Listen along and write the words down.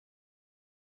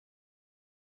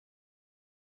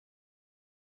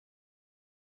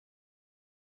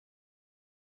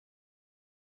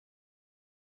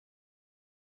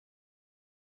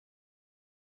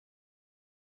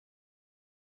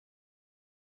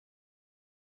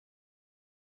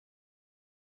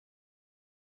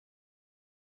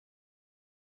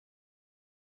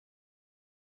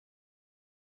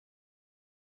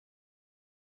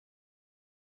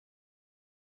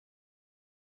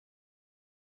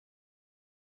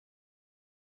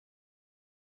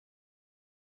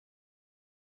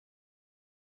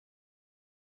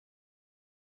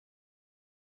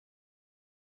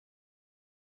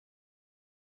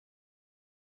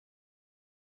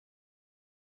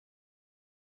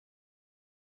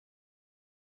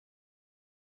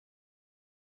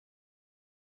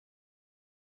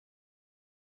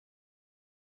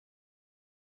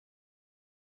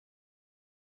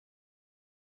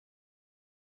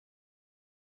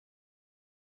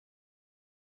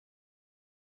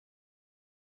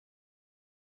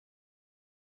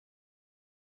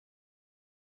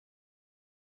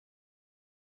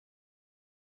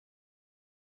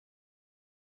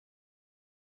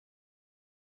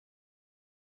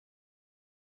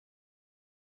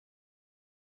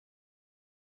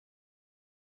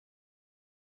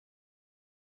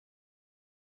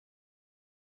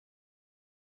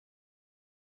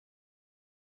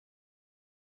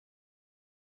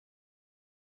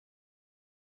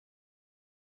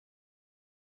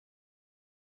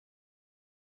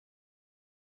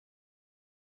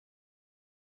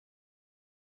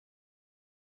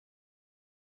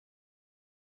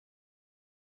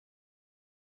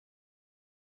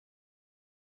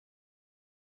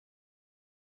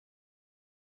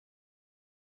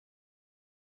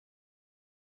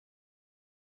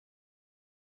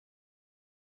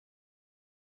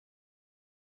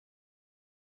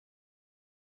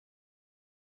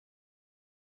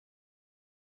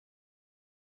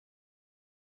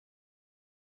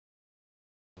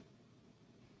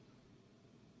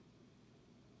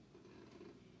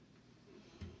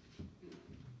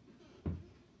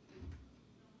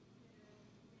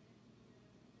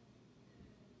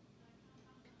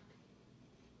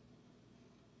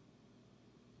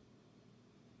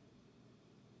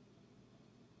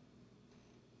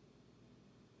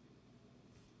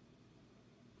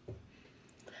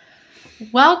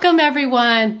Welcome,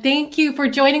 everyone. Thank you for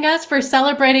joining us for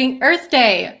celebrating Earth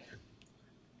Day.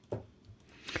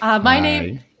 My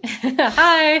name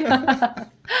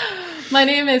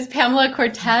is Pamela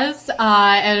Cortez,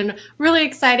 and really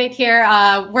excited here.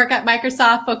 Work at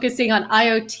Microsoft focusing on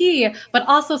IoT, but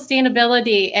also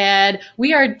sustainability. And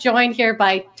we are joined here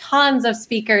by tons of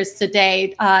speakers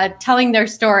today telling their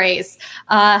stories.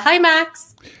 Hi,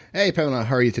 Max. Hey, Pamela.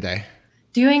 How are you today?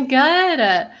 Doing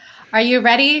good. Are you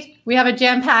ready? We have a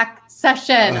jam-packed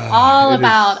session all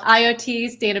about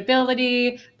IoT,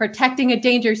 sustainability, protecting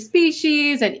endangered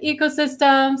species and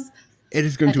ecosystems. It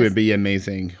is going to be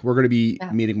amazing. We're going to be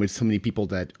meeting with so many people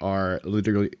that are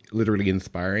literally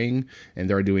inspiring, and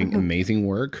they're doing amazing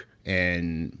work.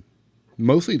 And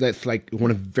mostly that's like one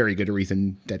of the very good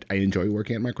reasons that I enjoy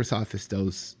working at Microsoft is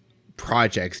those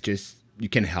projects. Just you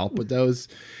can help with those,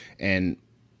 and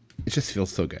it just feels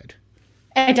so good.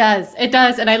 It does. It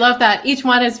does. And I love that each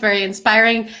one is very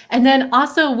inspiring. And then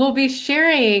also we'll be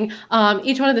sharing,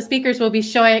 each one of the speakers will be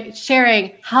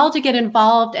sharing how to get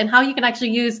involved and how you can actually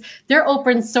use their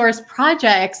open source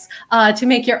projects to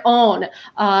make your own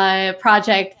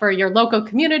project for your local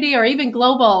community or even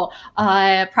global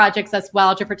projects as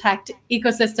well to protect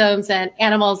ecosystems and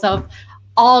animals of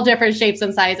all different shapes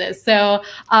and sizes. So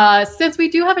since we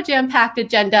do have a jam-packed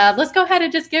agenda, let's go ahead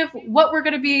and just give what we're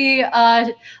going to be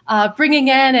bringing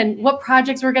in and what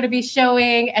projects we're going to be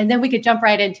showing, and then we could jump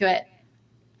right into it.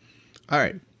 All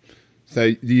right.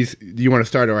 So do you want to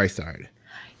start or I start?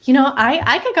 You know,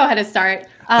 I could go ahead and start.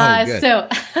 So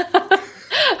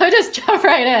I'll just jump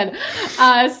right in.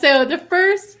 So the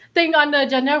first thing on the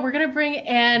agenda, we're going to bring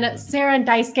in Sarah and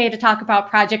Daisuke to talk about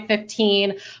Project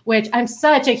 15, which I'm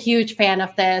such a huge fan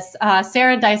of this.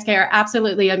 Sarah and Daisuke are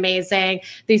absolutely amazing.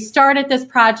 They started this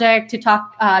project to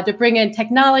talk, to bring in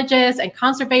technologists and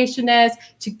conservationists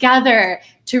together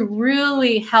to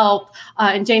really help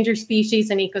endangered species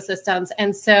and ecosystems.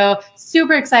 And so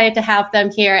super excited to have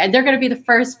them here. And they're going to be the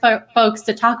first folks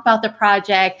to talk about the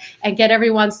project and get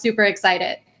everyone super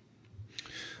excited.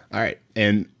 All right.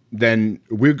 And then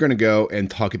we're going to go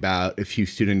and talk about a few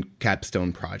student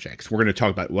capstone projects. We're going to talk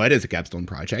about what is a capstone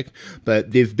project, but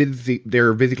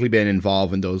they're basically been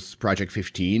involved in those Project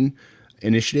 15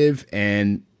 initiative,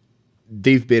 and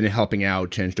they've been helping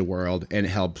out change the world and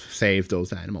help save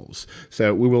those animals.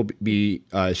 So we will be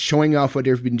showing off what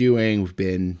they've been doing. We've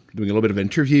been doing a little bit of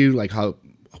interview, like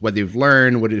what they've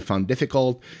learned, what they found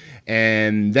difficult,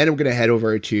 and then we're going to head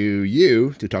over to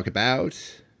you to talk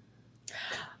about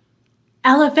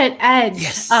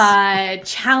ElephantEdge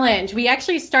challenge. We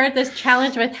actually started this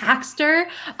challenge with Hackster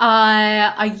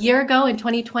a year ago in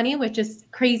 2020, which is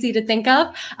crazy to think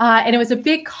of. And it was a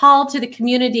big call to the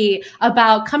community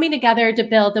about coming together to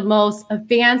build the most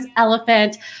advanced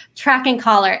elephant tracking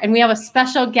collar. And we have a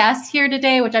special guest here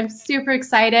today, which I'm super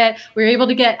excited. We were able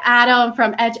to get Adam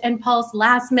from Edge Impulse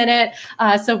last minute.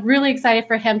 So really excited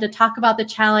for him to talk about the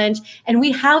challenge. And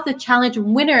we have the challenge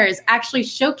winners actually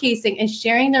showcasing and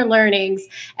sharing their learnings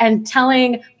and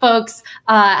telling folks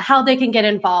how they can get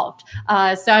involved.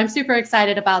 So I'm super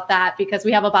excited about that because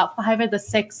we have about 5 of the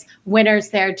 6 winners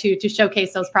there to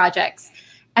showcase those projects.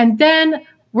 And then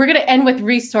we're going to end with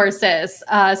resources.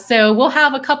 So we'll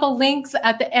have a couple links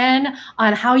at the end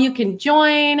on how you can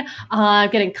join,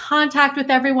 get in contact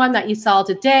with everyone that you saw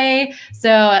today.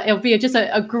 So it'll be just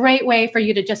a great way for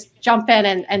you to just jump in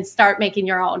and start making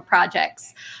your own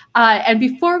projects. And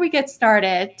before we get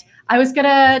started, I was going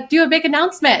to do a big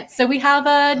announcement. So we have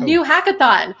a new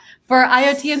hackathon for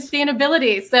IoT and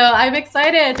sustainability. So I'm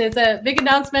excited. It's a big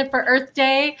announcement for Earth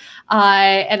Day.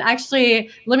 And actually,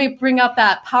 let me bring up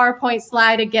that PowerPoint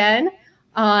slide again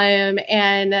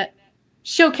and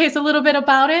showcase a little bit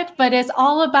about it. But it's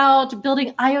all about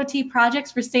building IoT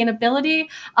projects for sustainability.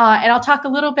 And I'll talk a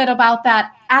little bit about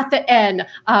that at the end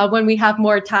when we have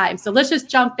more time. So let's just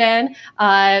jump in.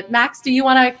 Max, do you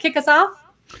want to kick us off?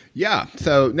 Yeah.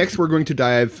 So next we're going to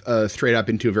dive straight up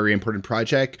into a very important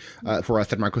project for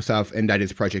us at Microsoft, and that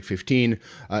is Project 15.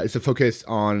 It's a focus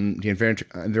on the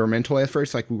environmental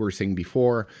efforts like we were saying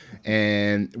before,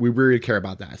 and we really care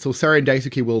about that. So Sarah and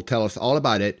Daisuke will tell us all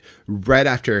about it right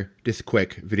after this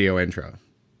quick video intro.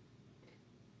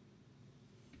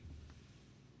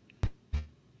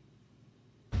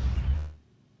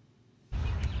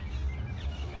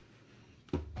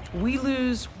 We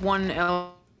lose one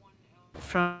elephant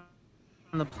from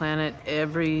the planet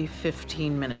every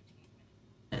 15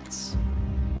 minutes.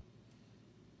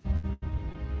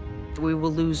 We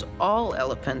will lose all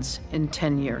elephants in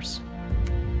 10 years.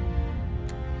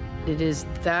 It is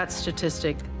that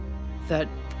statistic that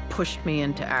pushed me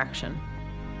into action.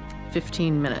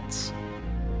 15 minutes.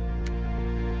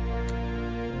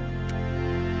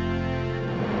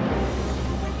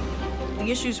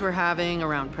 the issues we're having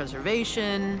around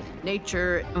preservation,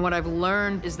 nature, and what I've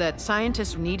learned is that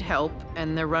scientists need help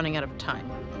and they're running out of time.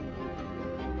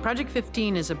 Project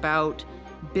 15 is about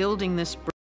building this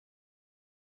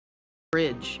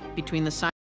bridge between the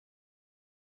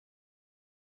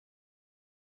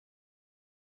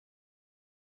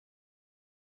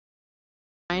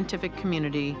scientific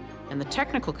community and the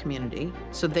technical community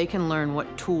so they can learn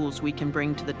what tools we can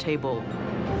bring to the table.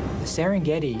 The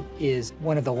Serengeti is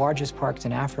one of the largest parks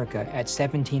in Africa at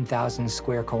 17,000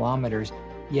 square kilometers,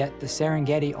 yet the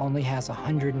Serengeti only has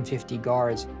 150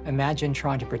 guards. Imagine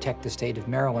trying to protect the state of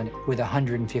Maryland with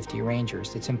 150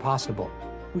 rangers. It's impossible.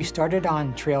 We started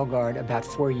on TrailGuard about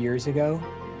 4 years ago.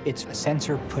 It's a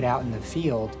sensor put out in the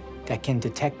field that can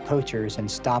detect poachers and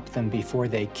stop them before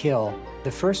they kill. The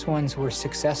first ones were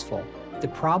successful. The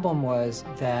problem was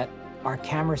that our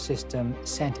camera system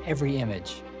sent every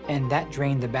image, and that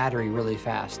drained the battery really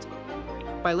fast.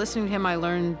 By listening to him, I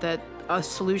learned that a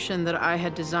solution that I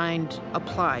had designed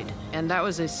applied, and that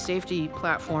was a safety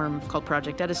platform called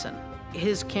Project Edison.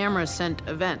 His camera sent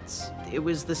events. It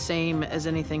was the same as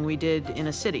anything we did in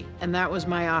a city, and that was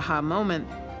my aha moment.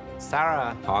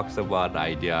 Sarah talks about the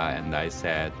idea, and I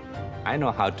said, I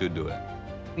know how to do it.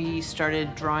 We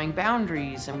started drawing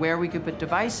boundaries and where we could put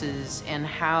devices and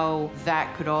how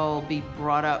that could all be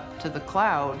brought up to the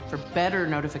cloud for better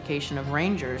notification of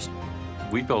rangers.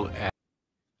 We built.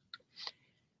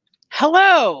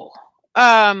 Hello.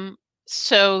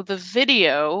 So the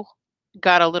video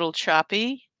got a little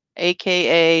choppy,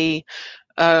 aka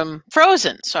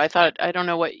frozen. So I thought, I don't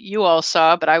know what you all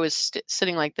saw, but I was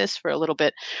sitting like this for a little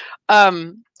bit.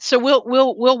 So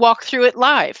we'll walk through it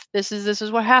live. This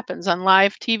is what happens on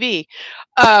live TV.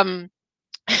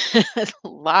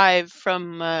 Live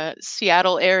from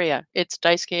Seattle area. It's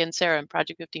Daisuke and Sarah in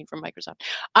Project 15 from Microsoft.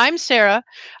 I'm Sarah.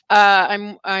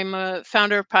 I'm a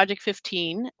founder of Project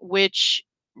 15, which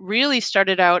really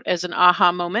started out as an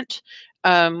aha moment,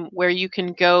 where you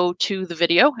can go to the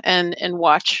video and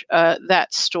watch that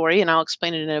story, and I'll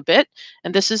explain it in a bit.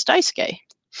 And this is Daisuke,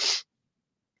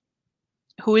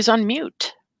 who is on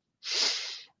mute.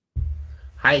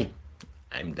 Hi,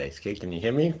 I'm Daisuke. Can you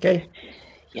hear me okay?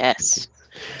 Yes.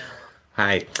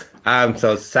 Hi.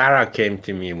 So Sarah came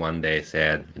to me one day,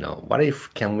 said, what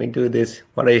if, can we do this?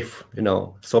 What if,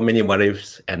 so many what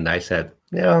ifs? And I said,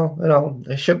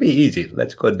 it should be easy.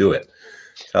 Let's go do it.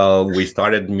 So we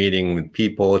started meeting with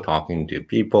people, talking to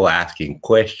people, asking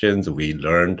questions. We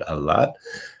learned a lot.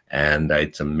 And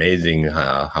it's amazing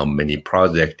how many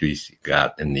projects we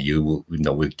got. And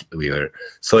we are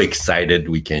so excited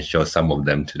we can show some of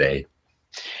them today.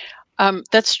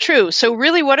 That's true. So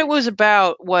really what it was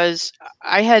about was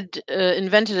I had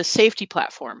invented a safety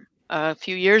platform a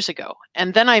few years ago.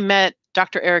 And then I met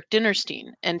Dr. Eric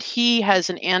Dinerstein, and he has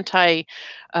an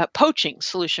anti-poaching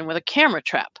solution with a camera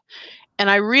trap. And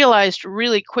I realized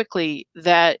really quickly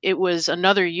that it was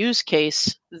another use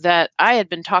case that I had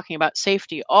been talking about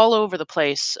safety all over the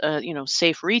place,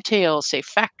 safe retail, safe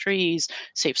factories,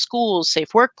 safe schools, safe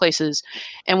workplaces.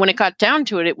 And when it got down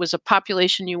to it, it was a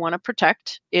population you want to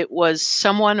protect. It was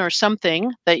someone or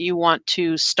something that you want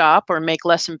to stop or make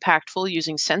less impactful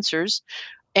using sensors.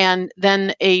 And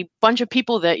then a bunch of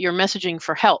people that you're messaging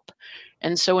for help.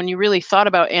 And so when you really thought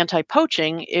about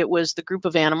anti-poaching, it was the group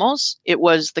of animals, it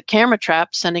was the camera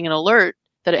trap sending an alert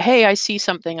that, hey, I see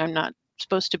something, I'm not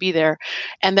supposed to be there,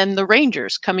 and then the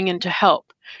rangers coming in to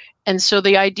help. And so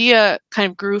the idea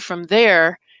kind of grew from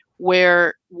there,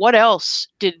 where what else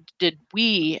did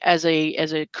we as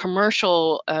a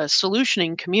commercial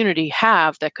solutioning community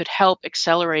have that could help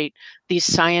accelerate these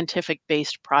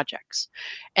scientific-based projects?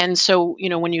 And so,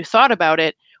 when you thought about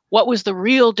it, what was the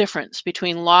real difference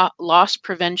between loss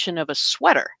prevention of a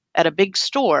sweater at a big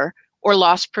store or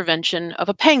loss prevention of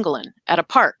a pangolin at a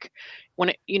park?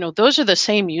 When those are the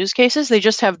same use cases, they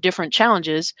just have different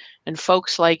challenges. And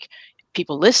folks like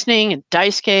people listening and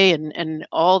Daisuke and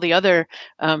all the other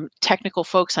technical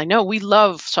folks I know, we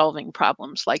love solving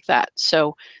problems like that.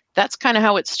 So that's kind of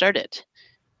how it started.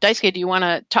 Daisuke, do you want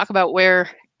to talk about where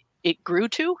it grew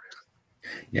to?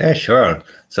 Yeah, sure.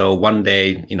 So one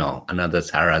day, another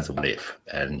Sarah's what if,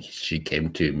 and she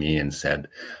came to me and said,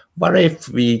 what if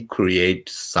we create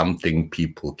something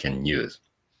people can use?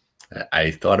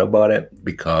 I thought about it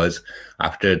because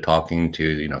after talking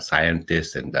to,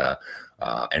 scientists and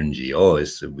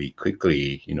NGOs, we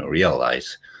quickly,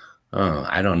 realized,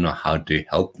 I don't know how to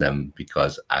help them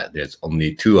because there's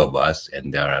only two of us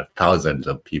and there are thousands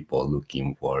of people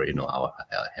looking for, our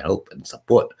help and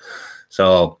support.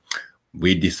 So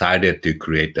we decided to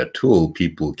create a tool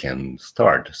people can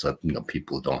start, so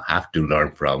people don't have to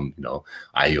learn from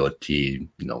IoT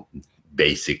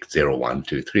basic 0, 1,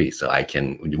 2, 3. So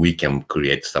we can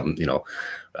create some,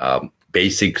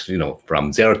 basics,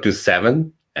 from 0 to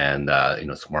 7. And,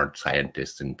 smart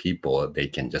scientists and people, they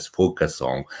can just focus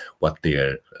on what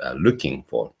they're looking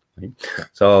for. Right?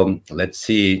 So let's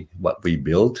see what we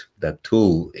built. That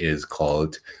tool is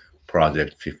called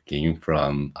Project 15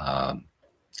 from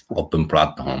Open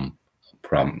Platform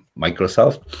from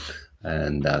Microsoft.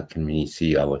 And can we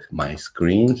see my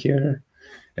screen here?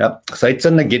 Yeah, so it's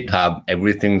on the GitHub.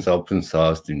 Everything's open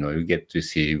source. You get to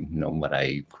see what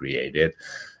I created.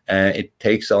 And it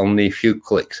takes only a few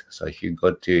clicks. So if you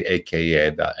go to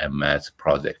aka.ms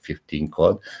project 15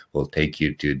 code, will take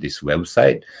you to this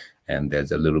website. And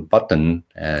there's a little button.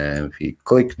 And if you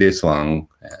click this one,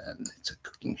 and it's a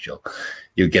cooking show,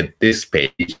 you get this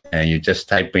page. And you just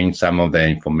type in some of the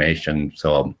information.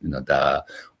 So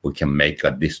we can make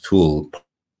this tool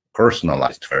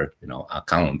personalized for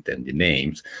account and the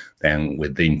names. Then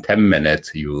within 10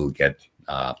 minutes, you will get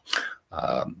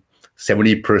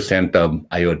 70% of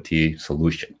IoT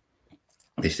solution.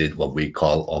 This is what we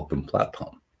call open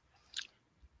platform.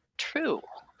 True.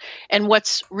 And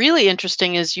what's really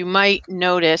interesting is you might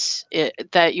notice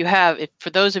that you have,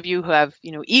 for those of you who have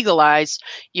eagle eyes,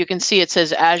 you can see it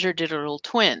says Azure Digital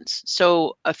Twins.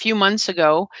 So a few months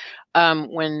ago,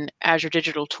 when Azure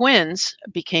Digital Twins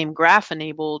became graph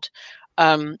enabled,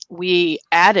 we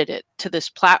added it to this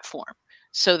platform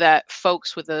so that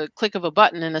folks with a click of a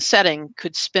button in a setting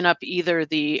could spin up either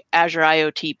the Azure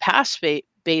IoT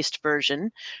PaaS-based version,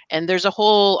 and there's a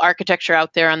whole architecture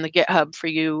out there on the GitHub for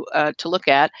you to look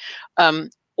at,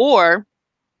 or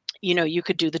you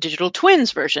could do the digital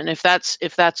twins version if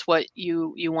that's what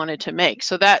you wanted to make.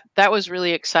 So that was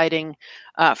really exciting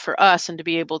for us, and to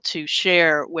be able to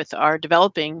share with our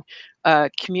developer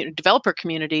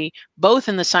community, both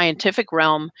in the scientific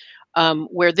realm,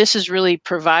 where this is really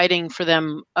providing for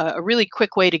them a really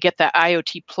quick way to get that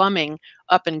IoT plumbing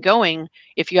up and going.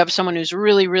 If you have someone who's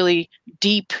really, really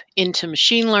deep into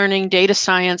machine learning, data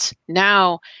science,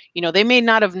 now, they may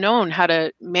not have known how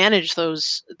to manage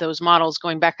those models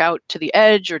going back out to the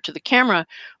edge or to the camera,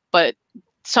 but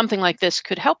something like this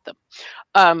could help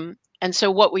them. And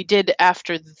so what we did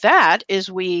after that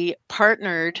is we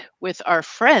partnered with our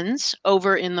friends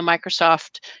over in the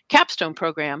Microsoft Capstone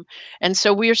program. And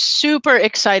so we are super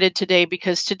excited today,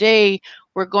 because today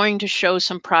we're going to show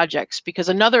some projects. Because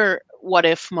another what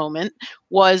if moment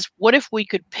was, what if we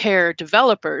could pair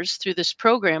developers through this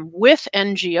program with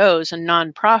NGOs and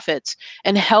nonprofits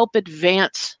and help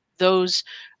advance those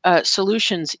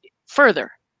solutions further,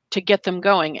 to get them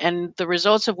going, and the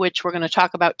results of which we're going to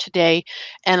talk about today.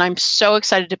 And I'm so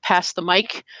excited to pass the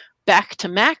mic back to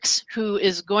Max, who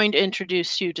is going to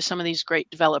introduce you to some of these great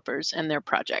developers and their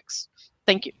projects.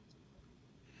 Thank you.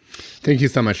 Thank you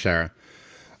so much, Sarah.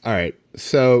 All right,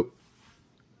 so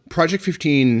Project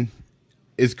 15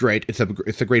 is great. It's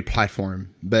a great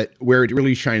platform, but where it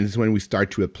really shines is when we start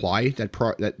to apply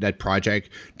that project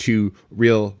to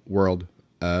real world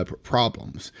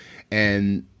problems.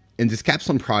 And this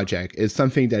capstone project is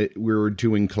something that we're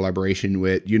doing in collaboration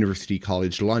with University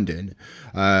College London,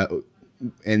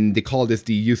 and they call this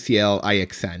the UCL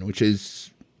IXN, which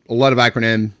is a lot of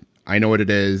acronym. I know what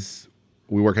it is.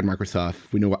 We work at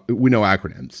Microsoft. We know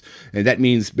acronyms, and that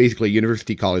means basically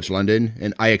University College London,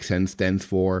 and IXN stands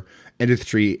for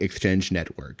Industry Exchange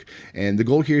Network. And the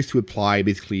goal here is to apply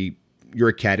basically your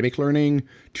academic learning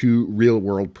to real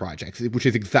world projects, which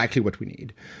is exactly what we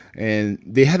need. And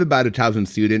they have about 1,000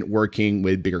 students working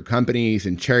with bigger companies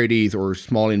and charities or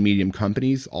small and medium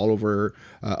companies all over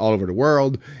the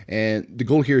world. And the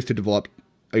goal here is to develop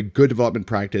a good development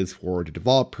practice for the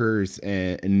developers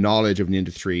and knowledge of the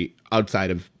industry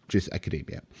outside of just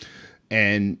academia.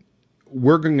 And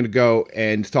we're going to go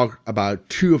and talk about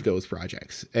 2 of those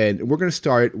projects. And we're going to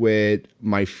start with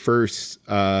my first,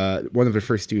 one of the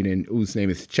first students, whose name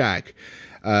is Jack.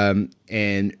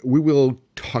 And we will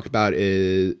talk about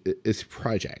his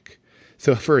project.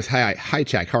 So first, hi,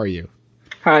 Jack. How are you?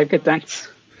 Hi, good, thanks.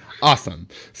 Awesome.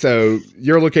 So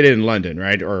you're located in London,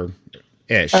 right? Or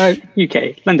ish?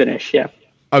 UK, London-ish, yeah.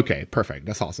 Okay, perfect.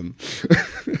 That's awesome.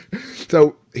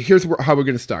 So here's how we're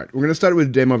going to start. We're going to start with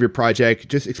a demo of your project,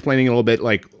 just explaining a little bit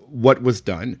like what was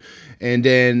done. And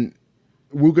then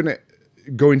we're going to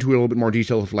go into a little bit more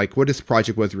detail of like what this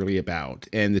project was really about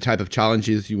and the type of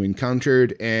challenges you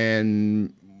encountered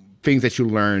and things that you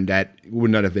learned that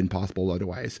would not have been possible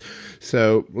otherwise.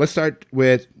 So let's start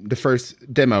with the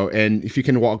first demo. And if you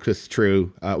can walk us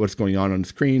through what's going on the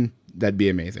screen, that'd be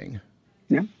amazing.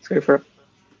 Yeah, let's go for it.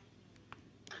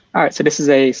 All right, so this is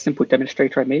a simple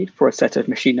demonstrator I made for a set of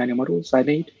machine learning models I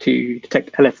made to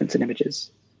detect elephants in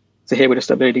images. So here we're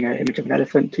just uploading an image of an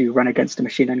elephant to run against the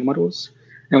machine learning models.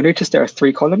 Now notice there are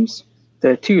 3 columns.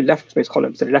 The 2 leftmost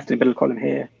columns, so the left and middle column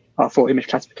here, are for image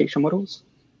classification models.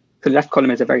 So the left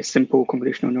column is a very simple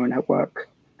convolutional neural network,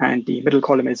 and the middle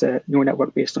column is a neural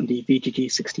network based on the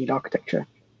VGG16 architecture.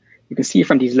 You can see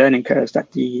from these learning curves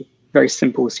that the very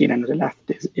simple CNN on the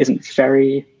left isn't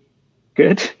very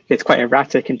good. It's quite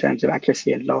erratic in terms of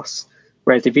accuracy and loss,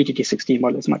 whereas the VGG16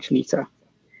 model is much neater.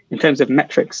 In terms of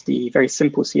metrics, the very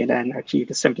simple CNN achieved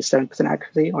a 77%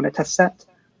 accuracy on a test set,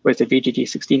 whereas the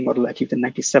VGG16 model achieved a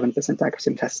 97%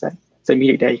 accuracy in test set. So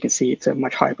immediately there you can see it's a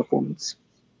much higher performance.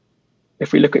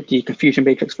 If we look at the confusion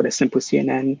matrix for the simple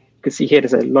CNN, you can see here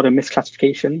there's a lot of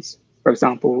misclassifications. For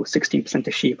example, 16%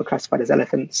 of sheep are classified as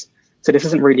elephants. So this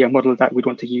isn't really a model that we'd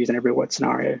want to use in a real world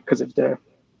scenario because of the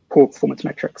poor performance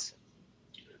metrics.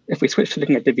 If we switch to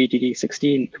looking at the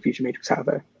VGG16 confusion matrix,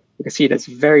 however, you can see there's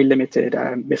very limited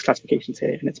misclassifications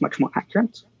here, and it's much more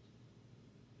accurate.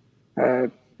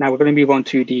 Now we're going to move on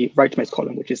to the rightmost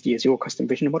column, which is the Azure custom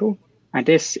vision model. And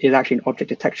this is actually an object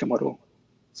detection model.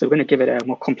 So we're going to give it a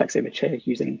more complex image here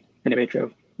using an image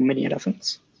of mini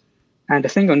elephants. And the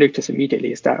thing you'll notice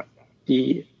immediately is that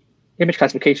the image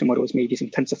classification model is made using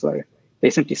TensorFlow. They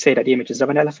simply say that the image is of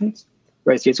an elephant,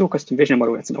 whereas the Azure custom vision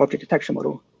model, it's an object detection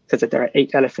model, says that there are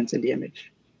 8 elephants in the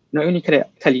image. Not only can it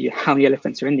tell you how many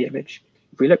elephants are in the image,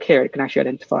 if we look here, it can actually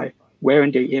identify where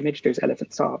in the image those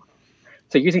elephants are.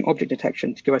 So using object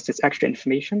detection to give us this extra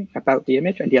information about the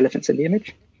image and the elephants in the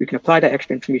image, we can apply that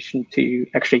extra information to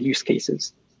extra use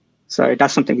cases. So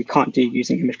that's something we can't do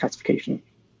using image classification.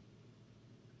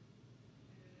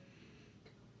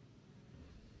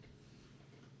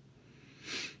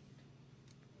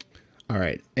 All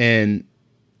right. And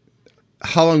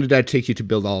how long did that take you to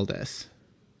build all this?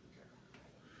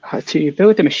 To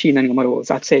build the machine learning models,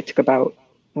 I'd say it took about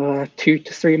 2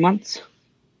 to 3 months.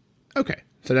 Okay.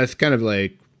 So that's kind of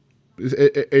like,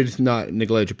 it's not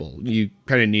negligible. You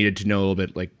kind of needed to know a little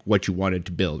bit like what you wanted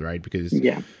to build, right? Because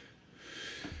yeah.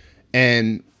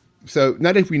 And so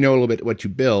now that we know a little bit what you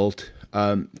built,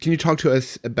 can you talk to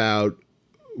us about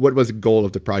what was the goal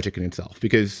of the project in itself?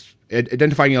 Because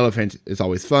identifying elephants is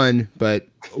always fun, but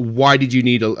why did you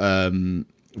need a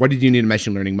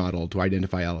machine learning model to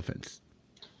identify elephants?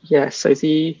 Yeah, so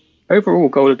the overall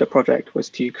goal of the project was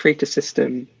to create a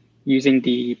system using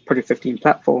the Project 15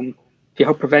 platform to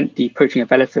help prevent the poaching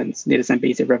of elephants near the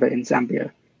Zambezi River in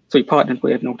Zambia. So we partnered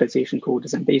with an organization called the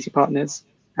Zambezi Partners,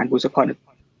 and we also partnered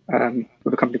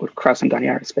with a company called Kraus and Dani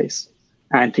Aerospace.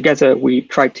 And together we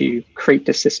tried to create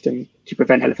this system to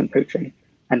prevent elephant poaching.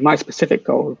 And my specific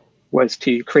goal was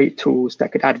to create tools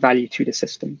that could add value to the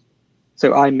system.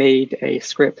 So I made a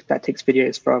script that takes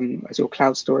videos from Azure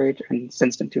Cloud Storage and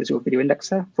sends them to Azure Video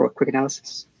Indexer for a quick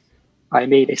analysis. I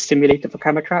made a simulator for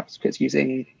camera traps because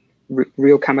using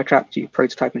real camera trap to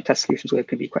prototype and test solutions with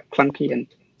can be quite clunky and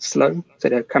slow. So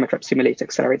the camera trap simulator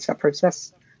accelerates that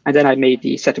process. And then I made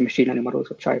the set of machine learning models,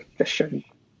 which I've just shown.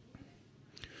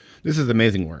 This is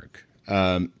amazing work.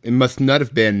 It must not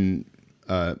have been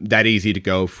that easy to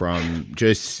go from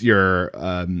just your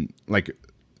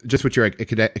just with your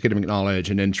academic knowledge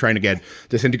and then trying to get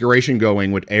this integration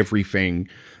going with everything.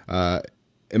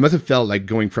 It must have felt like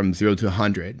going from 0 to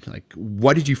 100. Like,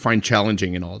 what did you find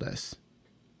challenging in all this?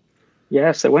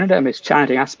 Yeah, so one of the most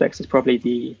challenging aspects is probably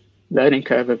the learning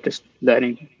curve of just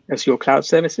learning Azure Cloud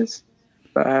Services.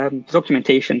 But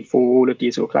documentation for all of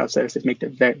these Azure Cloud Services make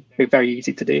it very, very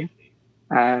easy to do.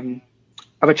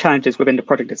 Other challenges within the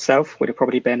project itself would have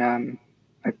probably been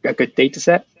a good data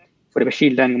set. For the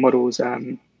machine learning models,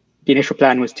 the initial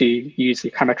plan was to use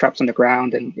the camera traps on the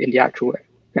ground and in the actual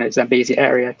Zambezi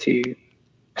area to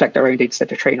collect our own data set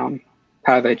to train on.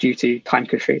 However, due to time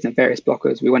constraints and various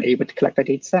blockers, we weren't able to collect that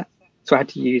data set. So I had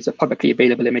to use publicly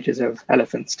available images of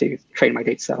elephants to train my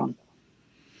data set on.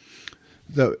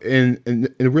 So in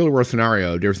a real world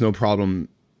scenario, there's no problem.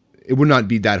 It would not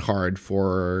be that hard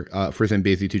for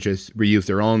Zambezi to just reuse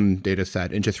their own data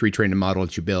set and just retrain the model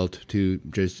that you built to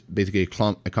just basically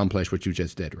accomplish what you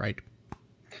just did, right?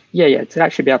 Yeah,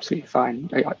 that should be absolutely fine.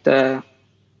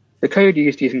 The code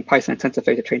used using Python and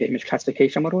TensorFlow to train the image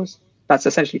classification models, that's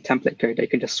essentially template code. They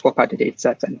can just swap out the data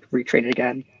sets and retrain it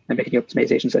again and make any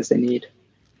optimizations as they need.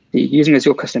 Using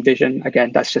Azure Custom Vision,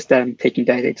 again, that's just them taking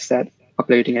their data set,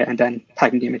 uploading it, and then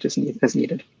tagging the images as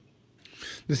needed.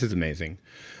 This is amazing.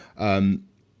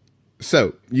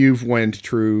 So you've went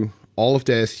through all of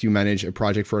this. You managed a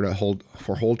project for a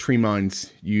whole 3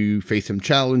 months. You faced some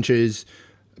challenges,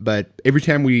 but every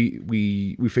time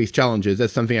we face challenges,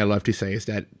 that's something I love to say is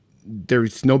that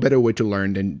there's no better way to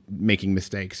learn than making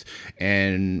mistakes.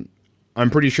 And I'm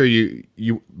pretty sure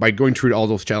you by going through all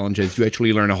those challenges, you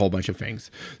actually learn a whole bunch of things.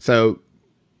 So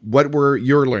what were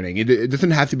your learning? It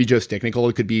doesn't have to be just technical.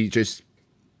 It could be just,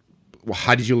 well,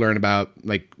 how did you learn about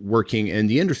like working in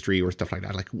the industry or stuff like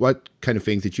that? Like what kind of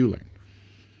things did you learn?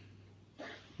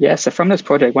 Yeah, so from this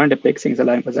project, one of the big things I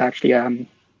learned was actually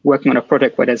working on a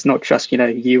project where there's not just,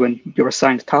 you and your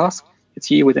assigned task. It's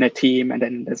you within a team, and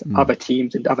then there's other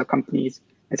teams and other companies.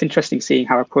 It's interesting seeing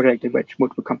how a project in which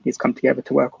multiple companies come together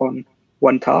to work on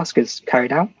one task is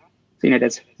carried out. So,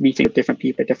 there's meetings with different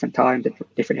people at different times, at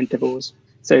different intervals.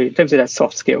 So in terms of their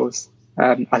soft skills,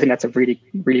 I think that's a really,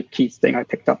 really key thing I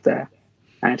picked up there.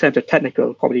 And in terms of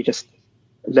technical, probably just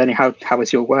learning how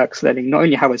is your works, learning not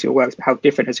only how is your works, but how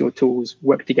different as your tools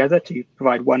work together to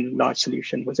provide one large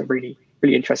solution was a really,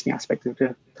 really interesting aspect of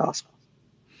the task.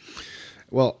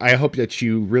 Well, I hope that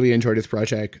you really enjoyed this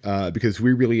project because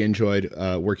we really enjoyed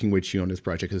working with you on this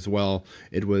project as well.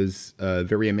 It was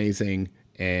very amazing,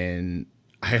 and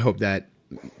I hope that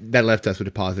left us with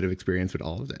a positive experience with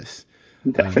all of this.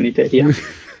 Definitely did, yeah.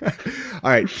 All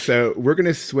right, so we're going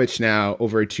to switch now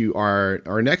over to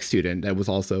our next student that was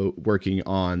also working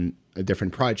on a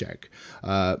different project.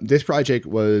 This project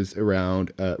was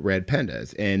around red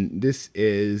pandas, and this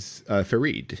is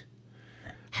Farid.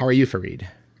 How are you, Farid?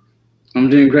 I'm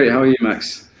doing great. How are you,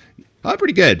 Max?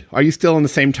 Pretty good. Are you still in the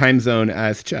same time zone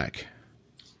as Czech?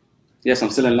 Yes, I'm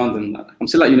still in London. I'm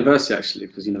still at university, actually,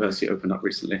 because university opened up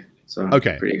recently. So I'm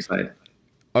pretty excited.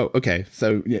 Oh, okay.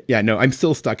 So yeah, no, I'm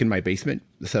still stuck in my basement,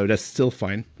 so that's still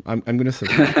fine. I'm gonna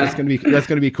survive. That's gonna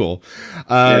be cool.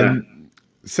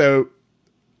 So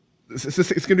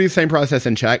it's gonna be the same process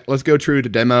in Czech. Let's go through the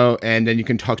demo, and then you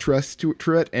can talk to us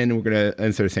through it, and we're gonna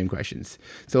answer the same questions.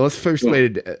 So let's first play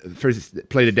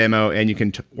the demo, and you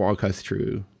can walk us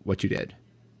through what you did.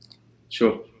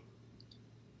 Sure.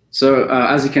 So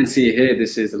as you can see here,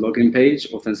 this is the login page.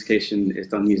 Authentication is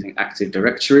done using Active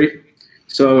Directory.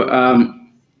 So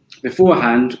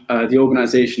beforehand, the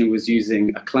organization was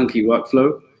using a clunky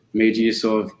workflow, made use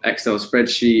of Excel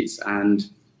spreadsheets and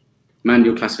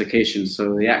manual classification.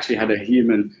 So they actually had a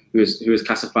human who was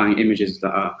classifying images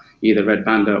that are either red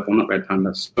panda or not red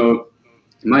panda. So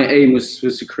my aim was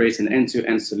to create an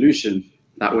end-to-end solution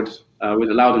that would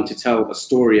allow them to tell a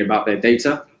story about their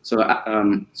data. So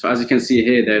as you can see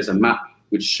here, there's a map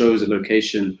which shows the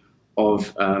location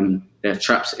of their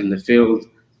traps in the field.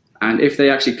 And if they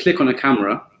actually click on a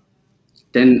camera,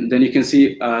 then you can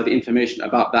see the information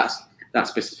about that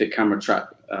specific camera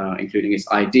trap, including its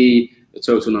ID, the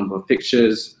total number of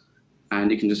pictures,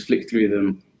 and you can just flick through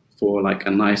them for like a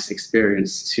nice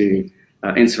experience to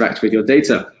interact with your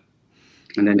data.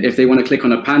 And then if they want to click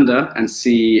on a panda and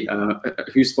see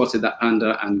who spotted that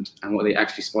panda and what they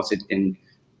actually spotted in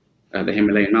the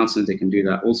Himalayan mountains, they can do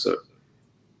that also.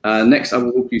 Next, I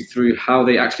will walk you through how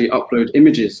they actually upload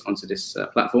images onto this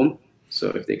platform. So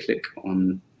if they click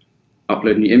on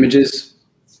upload new images,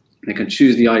 they can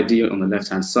choose the ID on the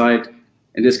left-hand side.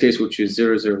 In this case, we'll choose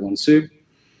 0012.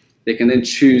 They can then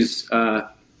choose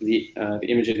the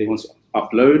images they want to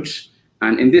upload.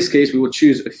 And in this case, we will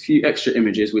choose a few extra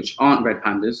images which aren't red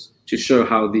pandas to show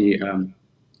how the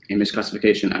image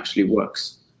classification actually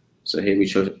works. So here we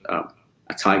chose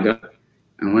a tiger.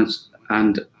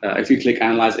 And if you click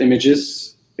Analyze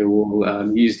Images, it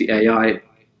will use the AI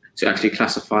to actually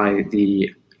classify the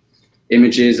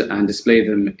images and display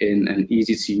them in an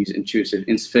easy-to-use, intuitive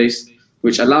interface,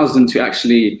 which allows them to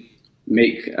actually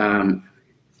make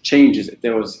changes if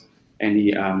there was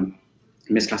any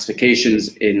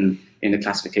misclassifications in the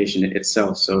classification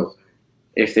itself. So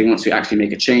if they want to actually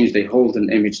make a change, they hold an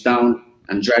image down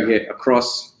and drag it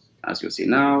across, as you'll see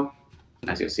now,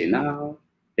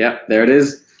 Yeah, there it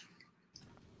is.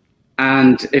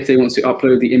 And if they want to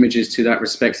upload the images to that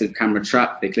respective camera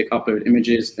trap, they click Upload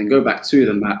Images, then go back to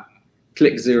the map,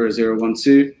 click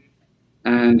 0012,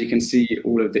 and you can see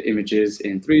all of the images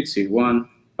in 3, 2, 1,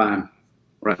 bam,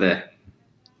 right there.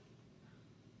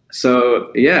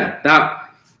 So yeah,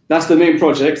 that's the main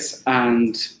project,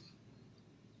 and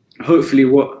hopefully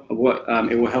what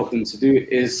it will help them to do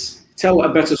is tell a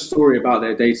better story about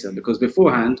their data, because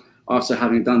beforehand, after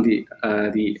having done the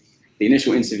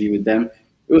initial interview with them,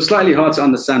 it was slightly hard to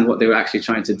understand what they were actually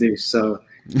trying to do. So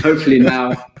hopefully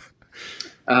now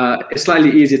it's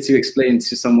slightly easier to explain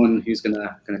to someone who's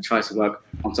gonna try to work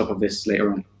on top of this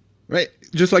later on. Right,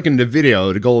 just like in the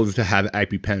video, the goal is to have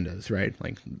happy pandas, right?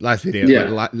 Like last video,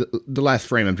 yeah. The last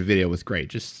frame of the video was great,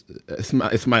 just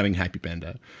a smiling happy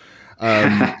panda.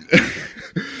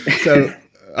 So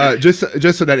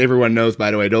just so that everyone knows,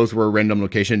 by the way, those were random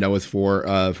location. That was for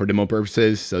demo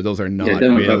purposes. So those are not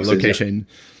real location.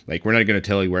 Yeah. Like we're not going to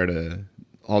tell you where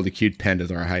all the cute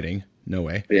pandas are hiding. No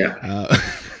way. Yeah.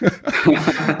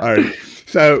 All right.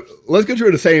 So let's go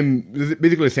through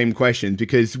basically the same questions,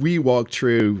 because we walked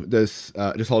through this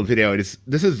whole video. This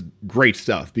is great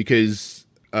stuff, because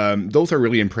those are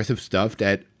really impressive stuff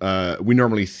that we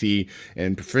normally see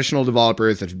in professional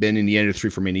developers that have been in the industry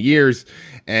for many years.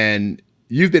 And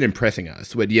you've been impressing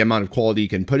us with the amount of quality you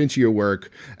can put into your work.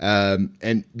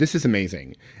 And this is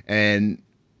amazing. And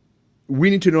we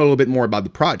need to know a little bit more about the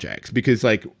projects, because,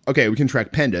 like, okay, we can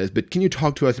track pandas, but can you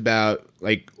talk to us about,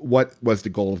 like, what was the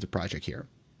goal of the project here?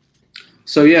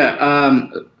 So yeah,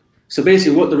 so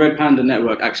basically what the Red Panda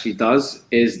Network actually does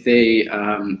is they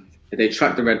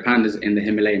track the red pandas in the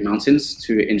Himalayan mountains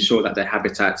to ensure that their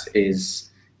habitat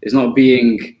is not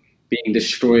being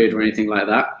destroyed or anything like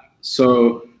that.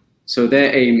 So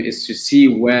their aim is to see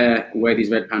where these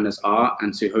red pandas are,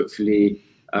 and to hopefully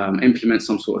implement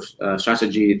some sort of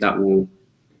strategy that will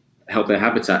help their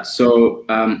habitat. So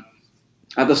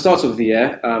at the start of the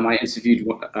year, I interviewed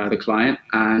the client,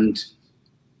 and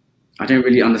I didn't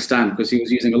really understand, because he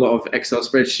was using a lot of Excel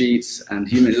spreadsheets and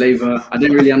human labor. I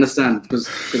didn't really understand because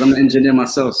I'm an engineer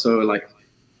myself. So, like,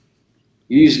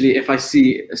 usually if I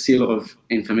see a lot of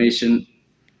information,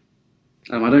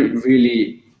 I don't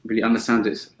really understand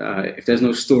it if there's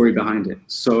no story behind it.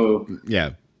 So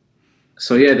yeah.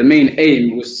 So yeah, the main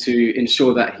aim was to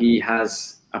ensure that he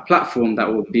has a platform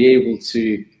that will be able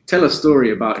to tell a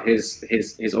story about his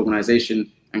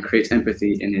organization and create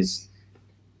empathy in his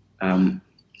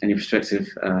any perspective.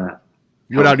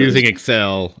 Without using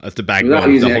Excel as the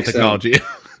backbone of the whole technology.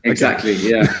 Exactly,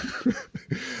 yeah.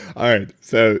 All right,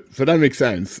 so that makes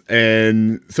sense.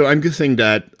 And so I'm guessing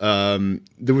that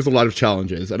there was a lot of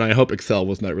challenges, and I hope Excel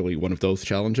was not really one of those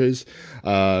challenges.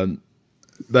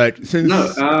 But since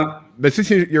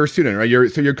you're a student, right?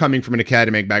 You're coming from an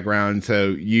academic background, so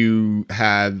you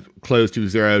have close to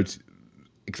zero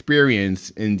experience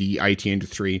in the IT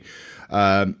industry,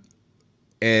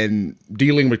 and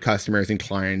dealing with customers and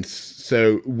clients.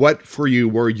 So, what for you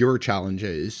were your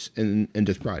challenges in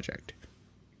this project?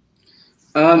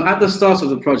 At the start of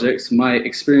the project, my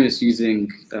experience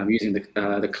using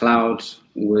the cloud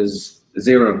was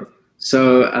zero.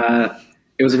 So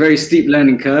it was a very steep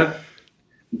learning curve.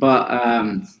 But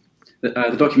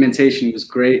the documentation was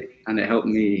great, and it helped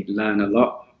me learn a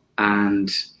lot,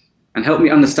 and helped me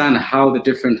understand how the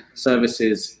different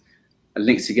services are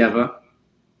linked together.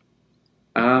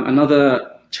 Another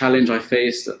challenge I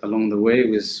faced along the way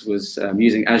was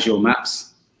using Azure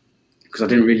Maps, because I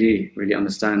didn't really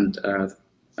understand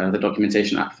the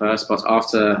documentation at first. But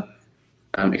after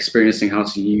experiencing how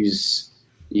to use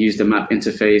the map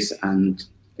interface and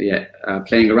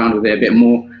playing around with it a bit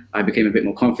more, I became a bit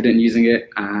more confident using it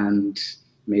and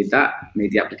made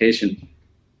the application.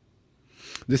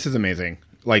 This is amazing.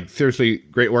 Like, seriously,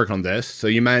 great work on this. So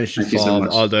you managed to solve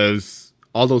all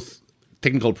those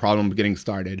technical problems getting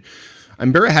started.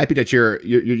 I'm very happy that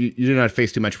you did not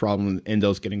face too much problem in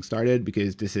those getting started,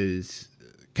 because this is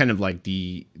kind of like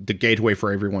the gateway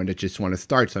for everyone that just want to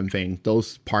start something.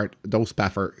 Those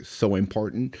paths are so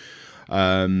important.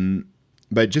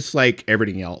 But just like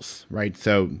everything else, right?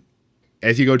 So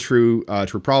as you go through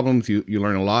problems, you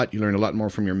learn a lot. You learn a lot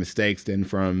more from your mistakes than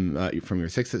from your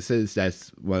successes. That's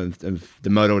one of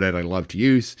the motto that I love to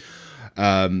use.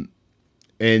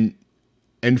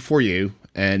 And for you,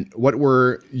 and what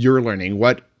were your learning?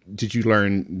 What did you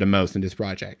learn the most in this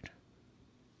project?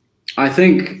 I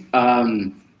think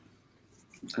the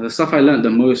stuff I learned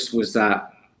the most was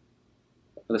that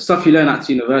the stuff you learn at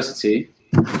university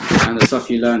and the stuff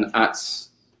you learn at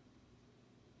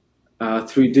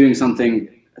through doing something,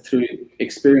 through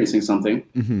experiencing something,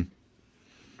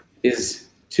 is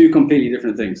two completely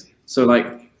different things. So,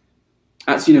 like,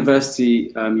 at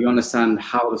university, you understand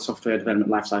how the software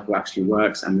development lifecycle actually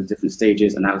works and the different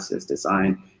stages: analysis,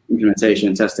 design,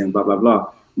 implementation, testing, blah, blah,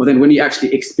 blah. But then when you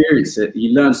actually experience it,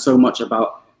 you learn so much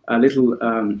about little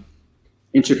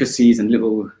intricacies and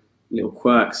little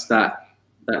quirks that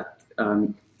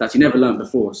you never learned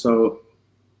before. So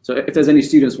if there's any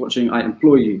students watching, I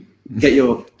implore you, get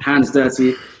your hands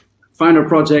dirty, find a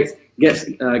project,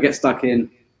 get stuck in,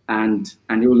 and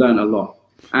you'll learn a lot.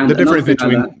 And the difference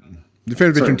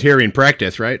between theory and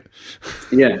practice, right?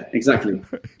 Yeah, exactly.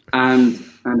 and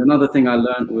another thing I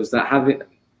learned was that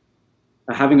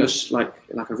having a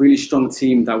really strong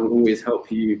team that will always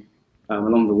help you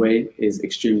along the way is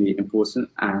extremely important.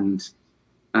 And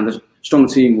the strong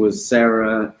team was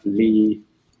Sarah, Lee,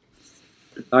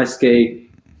 Daisuke,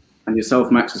 and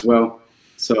yourself, Max, as well.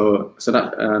 So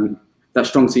that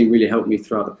strong team really helped me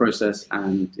throughout the process,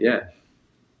 and yeah.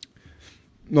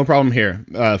 No problem here.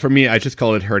 For me, I just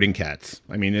call it herding cats.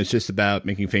 I mean, it's just about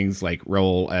making things like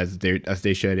roll as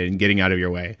they should and getting out of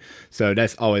your way. So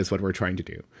that's always what we're trying to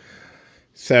do.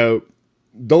 So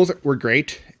those were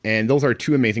great, and those are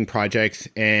two amazing projects.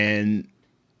 And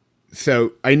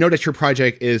so I know that your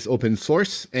project is open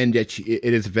source and that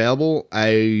it is available.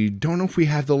 I don't know if we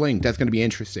have the link. That's going to be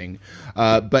interesting.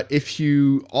 But if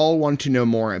you all want to know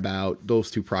more about those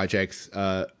two projects,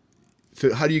 so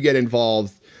how do you get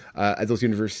involved at those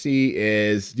universities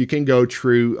is you can go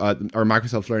through our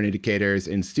Microsoft Learn Indicators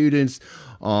and students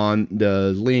on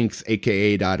the links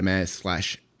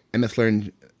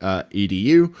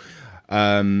aka.ms/mslearn.edu.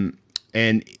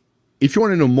 And if you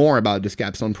want to know more about this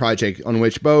capstone project on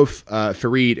which both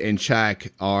Fareed and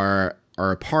Shaq are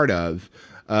a part of,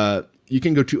 you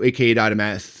can go to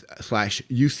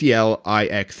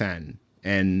aka.ms/UCLIXN.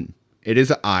 And it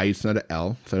is an I, it's not an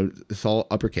L, so it's all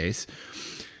uppercase.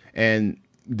 And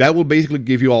that will basically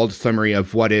give you all the summary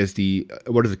of what is the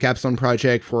capstone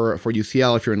project for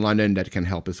UCL. If you're in London, that can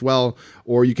help as well.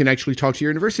 Or you can actually talk to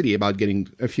your university about getting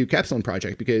a few capstone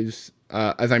projects because,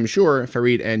 as I'm sure,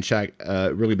 Fareed and Shaq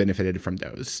really benefited from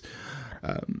those.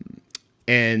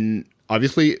 And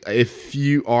obviously, if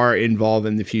you are involved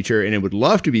in the future and would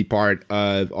love to be part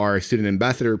of our student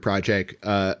ambassador project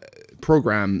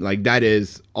program, like that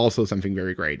is also something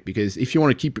very great because if you want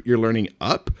to keep your learning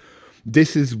up,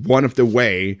 this is one of the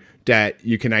way that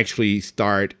you can actually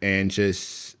start and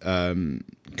just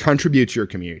contribute to your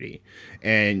community.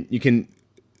 And you can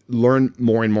learn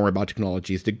more and more about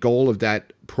technologies. The goal of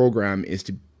that program is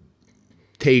to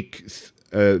take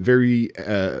a very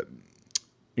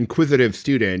inquisitive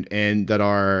student and that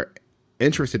are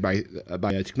interested by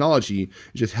technology,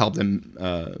 just help them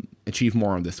achieve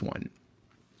more on this one.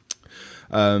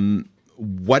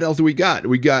 What else do we got?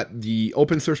 We got the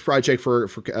open source project for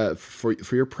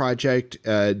your project.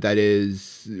 That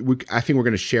is, I think we're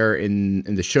going to share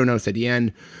in the show notes at the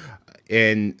end.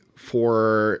 And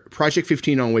for project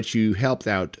 15, on which you helped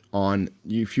out on,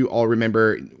 if you all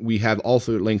remember, we have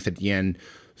also links at the end.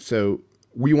 So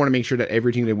we want to make sure that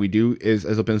everything that we do is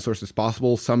as open source as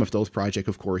possible. Some of those projects,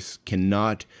 of course,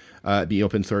 cannot be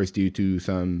open source due to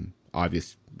some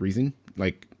obvious reason,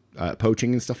 like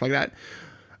poaching and stuff like that.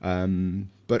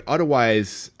 But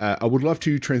otherwise, I would love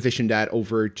to transition that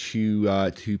over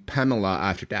to Pamela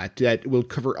after that. That will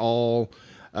cover all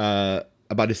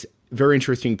about this very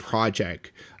interesting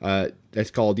project that's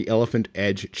called the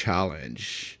ElephantEdge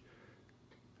Challenge.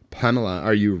 Pamela,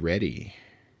 are you ready?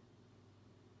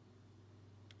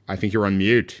 I think you're on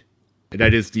mute.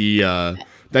 That is the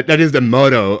that is the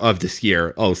motto of this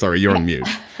year. Oh, sorry, you're on mute.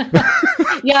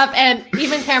 Yep, and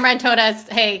even Cameron told us,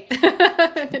 hey,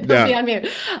 don't be on mute.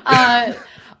 I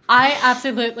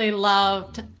absolutely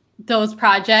loved those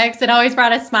projects. It always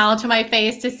brought a smile to my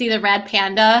face to see the Red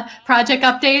Panda project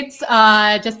updates,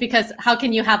 just because how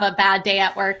can you have a bad day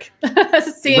at work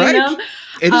seeing them?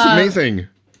 It is amazing.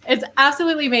 It's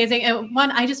absolutely amazing. And one,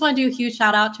 I just want to do a huge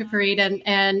shout out to Fareed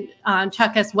and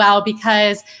Chuck as well,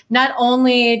 because not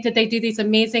only did they do these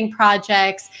amazing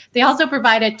projects, they also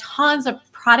provided tons of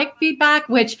product feedback,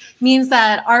 which means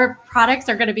that our products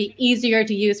are going to be easier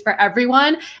to use for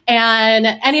everyone. And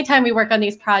anytime we work on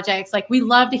these projects, like we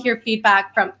love to hear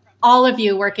feedback from all of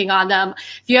you working on them.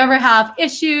 If you ever have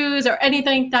issues or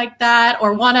anything like that,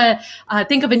 or want to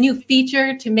think of a new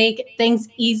feature to make things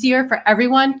easier for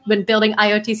everyone when building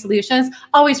IoT solutions,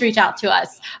 always reach out to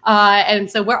us. And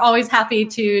so we're always happy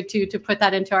to put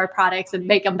that into our products and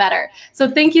make them better. So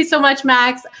thank you so much,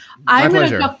 Max. I'm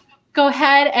going to go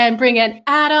ahead and bring in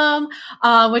Adam,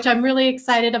 which I'm really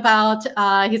excited about.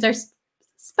 He's our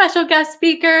special guest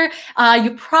speaker.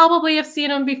 You probably have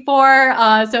seen him before.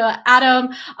 So Adam,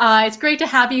 it's great to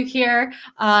have you here.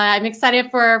 I'm excited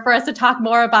for us to talk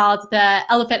more about the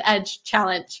ElephantEdge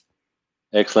Challenge.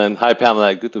 Excellent. Hi,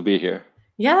 Pamela. Good to be here.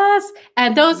 Yes.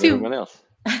 And those who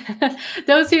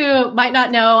those who might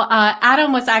not know,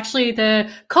 Adam was actually the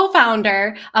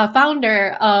co-founder,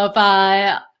 founder of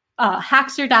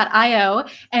Hackster.io,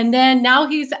 and then now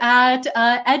he's at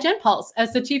Edge Impulse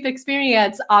as the Chief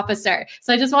Experience Officer.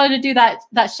 So I just wanted to do that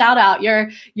shout out. You're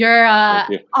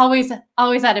always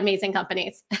at amazing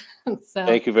companies. So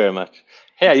thank you very much.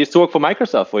 Hey, I used to work for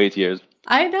Microsoft for 8 years.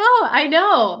 I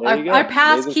know. Our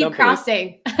paths keep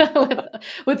crossing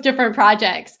with different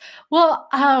projects. Well,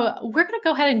 we're going to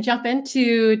go ahead and jump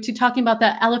into talking about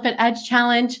the ElephantEdge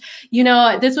Challenge. You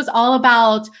know, this was all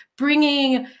about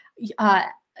bringing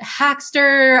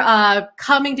Hackster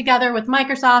coming together with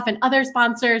Microsoft and other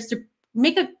sponsors to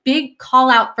make a big call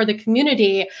out for the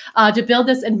community to build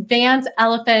this advanced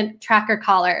elephant tracker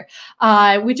collar,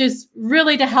 which is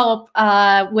really to help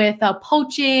with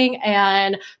poaching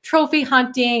and trophy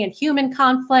hunting and human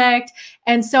conflict.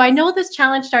 And so I know this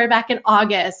challenge started back in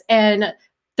August, and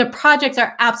the projects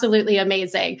are absolutely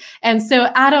amazing. And so,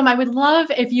 Adam, I would love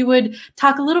if you would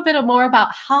talk a little bit more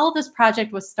about how this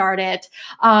project was started,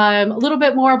 a little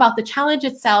bit more about the challenge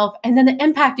itself, and then the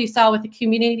impact you saw with the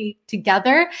community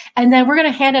together. And then we're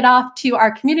going to hand it off to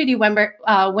our community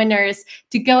winners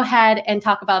to go ahead and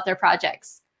talk about their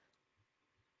projects.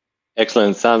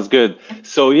 Excellent, sounds good.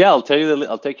 So yeah, I'll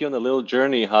take you on a little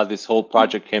journey how this whole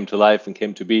project came to life and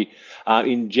came to be.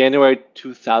 In January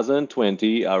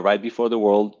 2020, right before the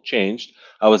world changed,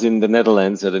 I was in the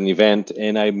Netherlands at an event,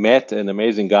 and I met an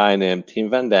amazing guy named Tim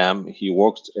Van Dam. He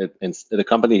works at a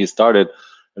company he started,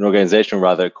 an organization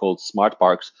rather, called Smart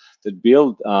Parks, that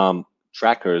build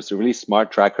trackers, really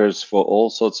smart trackers for all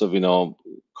sorts of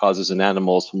causes and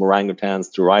animals, from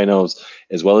orangutans to rhinos,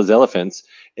 as well as elephants.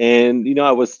 And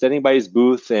I was standing by his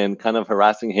booth and kind of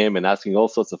harassing him and asking all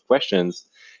sorts of questions.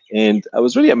 And I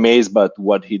was really amazed by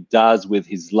what he does with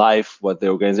his life, what the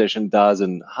organization does,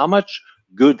 and how much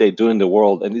good they do in the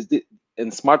world.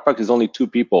 And Smart Park is only 2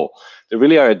 people. They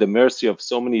really are at the mercy of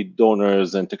so many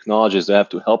donors and technologies that have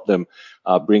to help them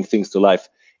bring things to life.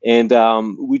 And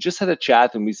we just had a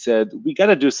chat, and we said, we got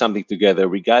to do something together.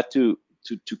 We got to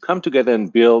come together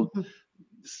and build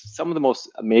some of the most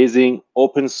amazing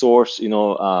open source,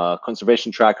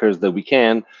 conservation trackers that we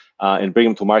can, and bring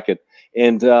them to market.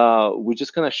 And we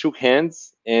just kind of shook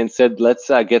hands and said, let's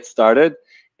get started.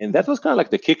 And that was kind of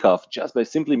like the kickoff, just by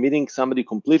simply meeting somebody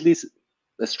completely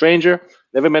a stranger,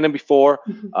 never met him before.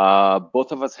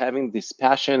 Both of us having this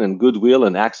passion and goodwill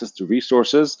and access to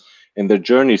resources, and their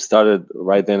journey started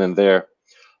right then and there.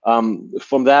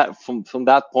 From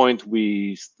that point,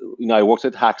 I worked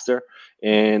at Hackster,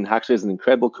 and Hackster is an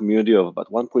incredible community of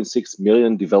about 1.6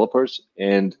 million developers,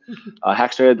 and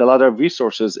Hackster had a lot of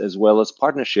resources as well as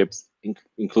partnerships,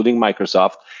 including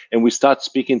Microsoft. And we start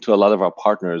speaking to a lot of our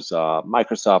partners,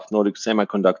 Microsoft, Nordic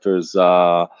Semiconductors,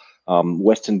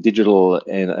 Western Digital,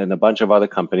 and a bunch of other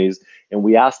companies. And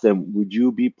we asked them, would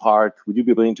you be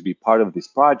willing to be part of this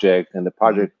project? And the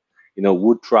project,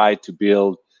 would try to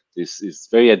build this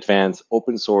very advanced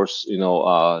open source,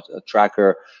 a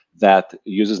tracker that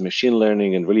uses machine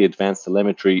learning and really advanced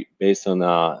telemetry based on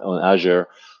Azure.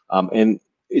 And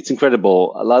it's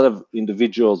incredible. A lot of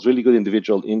individuals, really good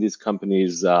individuals in these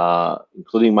companies,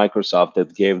 including Microsoft,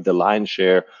 that gave the lion's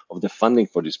share of the funding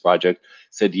for this project,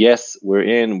 said, yes, we're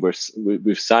in,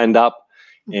 we've signed up.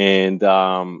 And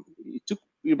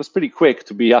it was pretty quick,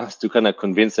 to be honest, to kind of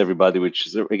convince everybody, which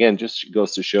is, again, just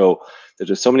goes to show that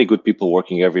there's so many good people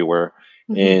working everywhere.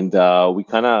 And we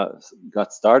kind of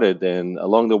got started. And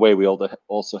along the way, we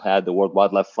also had the World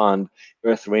Wildlife Fund,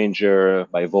 Earth Ranger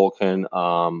by Vulcan,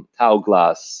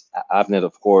 Tauglass, Avnet,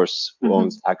 of course, who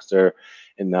owns Hackster,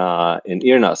 and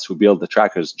IRNAS, who build the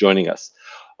trackers, joining us.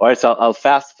 All right, so I'll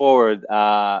fast forward.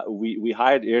 We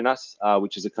hired IRNAS,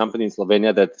 which is a company in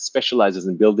Slovenia that specializes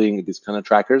in building these kind of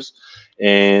trackers.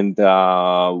 And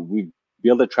we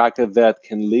built a tracker that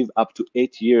can live up to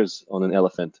 8 years on an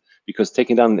elephant, because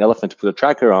taking down an elephant to put a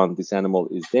tracker on this animal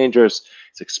is dangerous,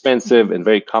 it's expensive, and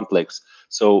very complex.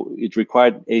 So it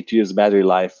required 8 years battery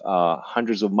life,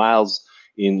 hundreds of miles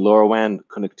in LoRaWAN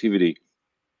connectivity.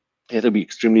 It had to be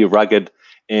extremely rugged.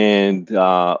 And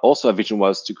also a vision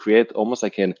was to create almost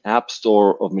like an app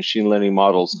store of machine learning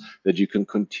models that you can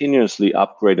continuously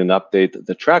upgrade and update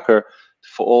the tracker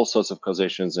for all sorts of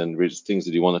causations and things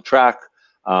that you want to track.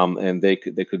 And they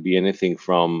could be anything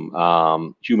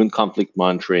from human conflict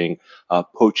monitoring,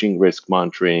 poaching risk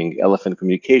monitoring, elephant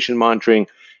communication monitoring,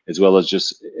 as well as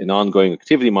just an ongoing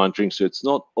activity monitoring. So it's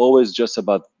not always just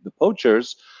about the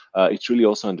poachers. It's really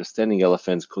also understanding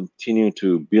elephants, continuing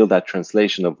to build that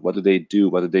translation of what do they do,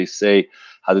 what do they say,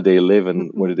 how do they live, and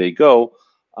where do they go.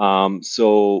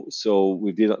 So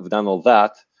we've done all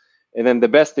that. And then the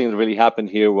best thing that really happened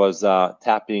here was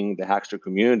tapping the Hackster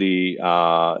community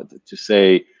to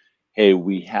say, hey,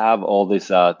 we have all this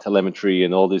telemetry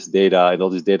and all this data and all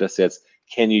these data sets.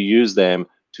 Can you use them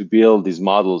to build these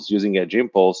models using Edge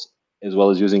Impulse, as well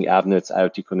as using Avnet's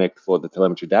IoT Connect for the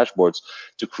telemetry dashboards,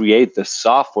 to create the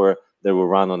software that will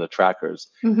run on the trackers?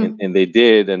 And they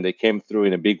did, and they came through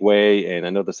in a big way. And I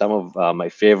know that some of my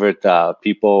favorite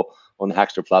people on the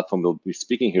Hackster platform will be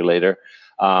speaking here later.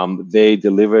 They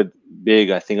delivered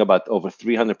big. I think about over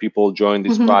 300 people joined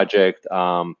this project.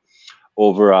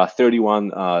 Over 31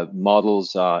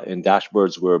 models and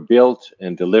dashboards were built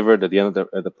and delivered at the end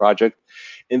of the project.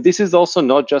 And this is also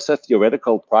not just a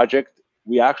theoretical project.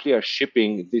 we actually are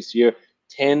shipping this year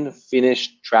 10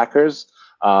 finished trackers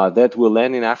that will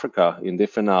land in Africa in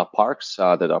different parks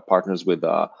that are partners with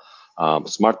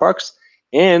Smart Parks.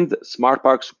 And Smart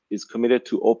Parks is committed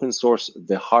to open source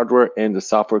the hardware and the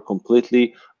software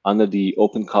completely under the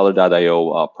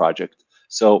opencolor.io project.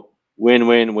 So win,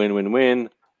 win, win, win, win.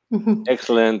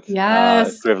 Excellent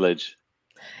Yes. privilege.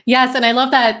 Yes, and I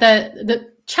love that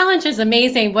the challenge is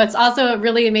amazing. What's also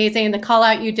really amazing, the call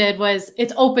out you did was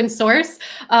it's open source.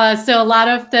 So a lot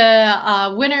of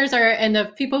the winners are and the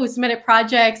people who submitted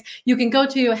projects, you can go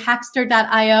to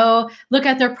hackster.io, look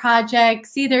at their project,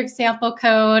 see their example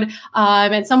code,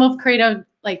 and some have created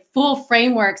like full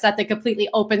frameworks that they completely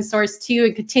open source too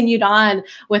and continued on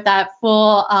with that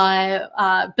full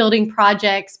building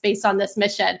projects based on this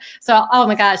mission. So, oh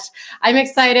my gosh, I'm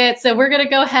excited. So we're going to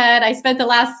go ahead. I spent the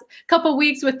last couple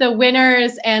weeks with the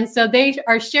winners, and so they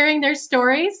are sharing their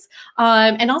stories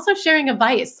and also sharing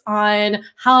advice on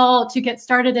how to get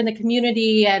started in the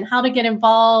community and how to get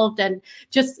involved and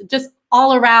just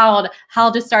all around how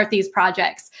to start these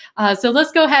projects. So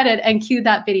let's go ahead and cue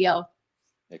that video.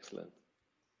 Excellent.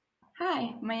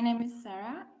 Hi, my name is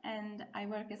Sarah, and I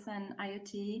work as an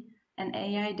IoT and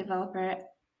AI developer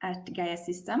at Gaia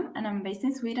System, and I'm based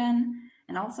in Sweden.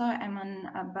 And also, I'm an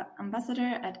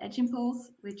ambassador at Edge Impulse,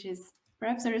 which is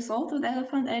perhaps a result of the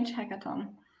ElephantEdge hackathon.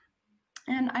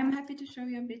 And I'm happy to show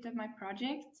you a bit of my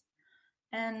project.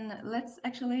 And let's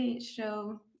actually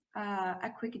show a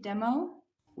quick demo.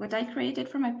 What I created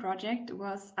for my project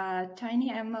was a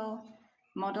tiny ML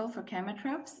model for camera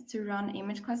traps to run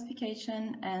image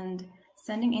classification and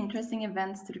sending interesting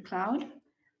events to the cloud.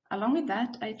 Along with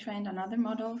that, I trained another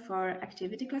model for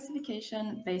activity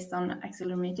classification based on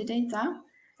accelerometer data,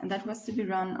 and that was to be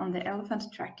run on the elephant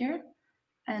tracker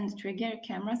and trigger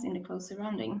cameras in the close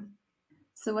surrounding.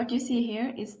 So what you see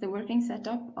here is the working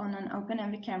setup on an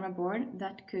OpenMV camera board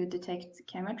that could detect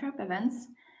camera trap events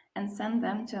and send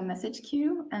them to a message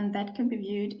queue, and that can be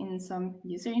viewed in some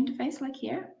user interface like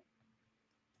here.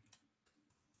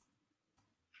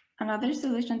 Another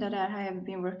solution that I have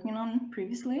been working on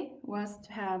previously was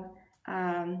to have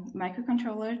a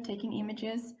microcontroller taking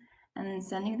images and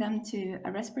sending them to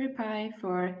a Raspberry Pi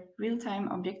for real-time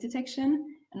object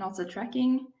detection and also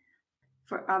tracking.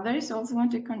 For others who also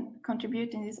want to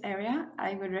contribute in this area,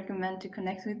 I would recommend to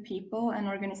connect with people and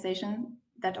organizations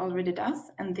that already does,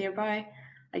 and thereby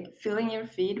like filling your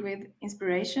feed with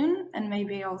inspiration and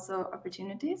maybe also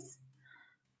opportunities.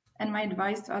 And my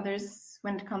advice to others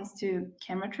when it comes to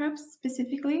camera traps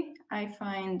specifically, I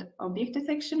find object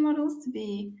detection models to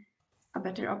be a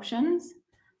better options,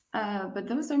 but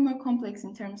those are more complex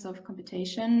in terms of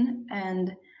computation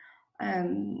and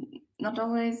not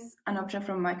always an option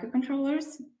from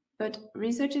microcontrollers, but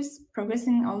research is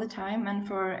progressing all the time. And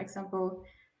for example,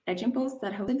 Edge Impulse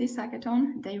that hosted this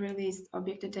hackathon, they released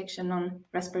object detection on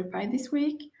Raspberry Pi this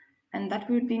week, and that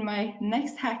would be my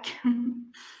next hack.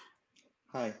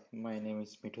 Hi, my name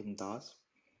is Mithun Das.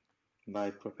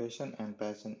 By profession and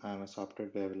passion, I am a software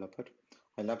developer.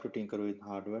 I love to tinker with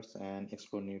hardware and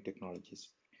explore new technologies.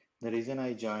 The reason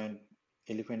I joined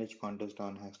ElephantEdge contest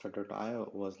on Hackster.io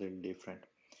was a little different.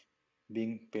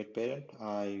 Being pet parent,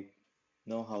 I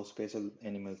know how special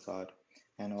animals are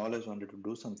and always wanted to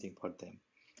do something for them.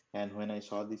 And when I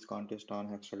saw this contest on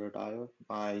Hackster.io,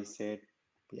 I said,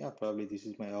 yeah, probably this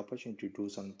is my opportunity to do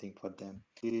something for them.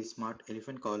 This is smart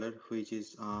elephant collar, which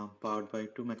is powered by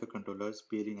two microcontrollers,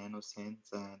 PLE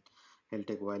NanoSense and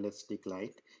Heltec wireless stick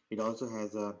light. It also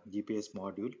has a GPS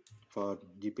module for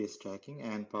GPS tracking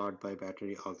and powered by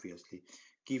battery, obviously.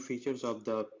 Key features of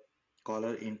the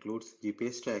collar includes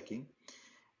GPS tracking,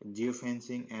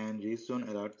 geofencing and risk zone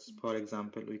alerts. For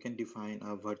example, we can define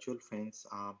a virtual fence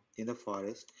in the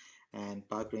forest, and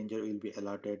park ranger will be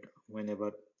alerted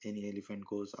whenever any elephant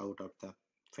goes out of the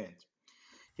fence.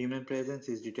 Human presence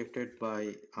is detected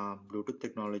by Bluetooth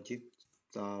technology.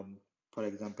 For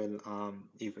example,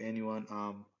 if anyone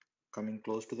coming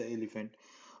close to the elephant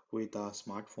with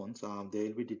smartphones, they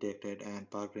will be detected and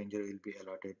park ranger will be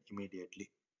alerted immediately.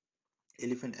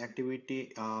 Elephant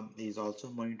activity is also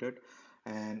monitored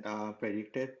and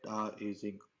predicted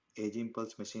using Edge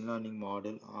Impulse machine learning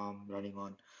model running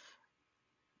on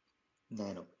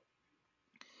Nano.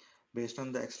 Based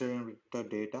on the accelerometer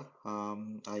data,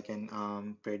 I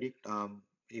can predict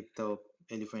if the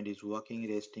elephant is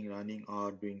walking, resting, running,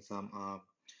 or doing some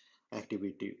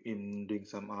doing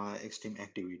some extreme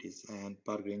activities, and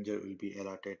park ranger will be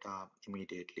alerted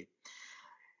immediately.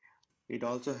 It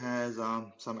also has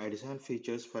some additional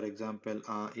features. For example,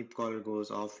 if collar goes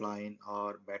offline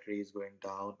or battery is going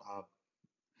down,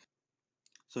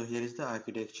 So here is the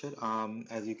architecture.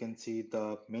 As you can see,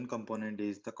 the main component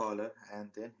is the collar and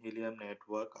then Helium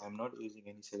network. I'm not using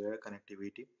any cellular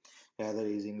connectivity, rather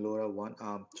using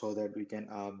LoRaWAN so that we can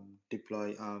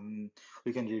deploy,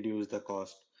 we can reduce the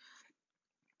cost.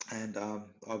 And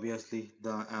obviously,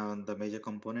 the major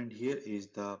component here is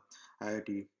the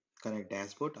IoT Connect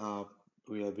dashboard.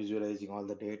 We are visualizing all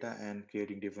the data and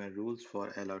creating different rules for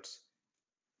alerts.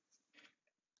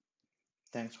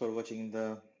 Thanks for watching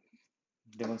the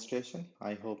demonstration.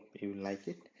 I hope you like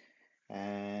it.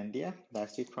 And yeah,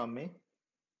 that's it from me.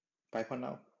 Bye for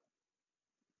now.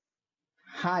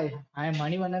 Hi, I'm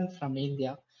Manivannan from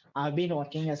India. I've been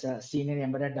working as a senior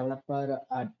embedded developer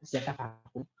at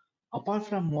ZF. Apart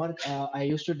from work, I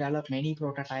used to develop many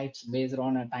prototypes based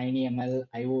on a TinyML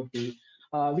IoT,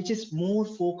 which is more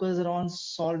focused on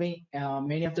solving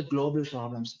many of the global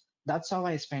problems. That's how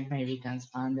I spent my weekends,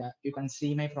 and you can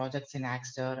see my projects in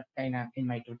Axter in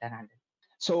my Twitter handle.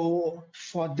 So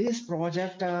for this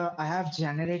project, I have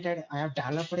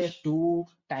developed two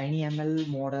TinyML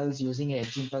models using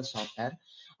Edge Impulse software.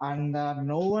 And the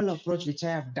novel approach which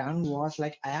I have done was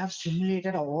like I have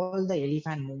simulated all the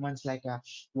elephant movements like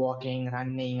walking,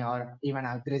 running, or even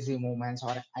aggressive movements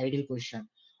or idle position.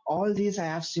 All these I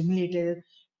have simulated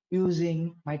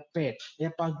using my pet,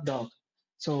 a pug dog.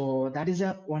 So that is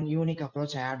a one unique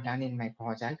approach I have done in my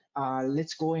project.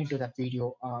 Let's go into the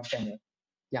video demo.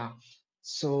 Yeah.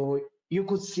 So you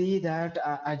could see that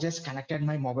I just connected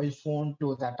my mobile phone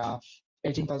to that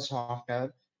Edge Impulse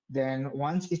software. Then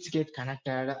once it's get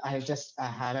connected, I just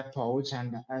have a pouch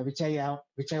and which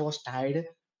I was tied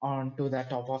onto the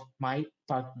top of my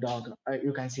pug dog.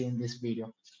 You can see in this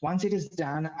video. Once it is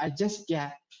done, I just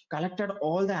collected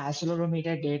all the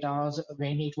accelerometer data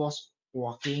when it was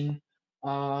walking.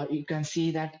 You can see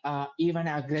that even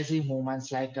aggressive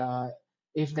movements like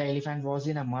if the elephant was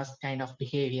in a musk kind of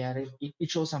behavior, it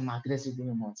shows some aggressive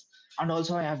movements. And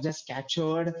also, I have just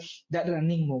captured the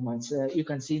running movements. You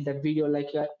can see in that video, like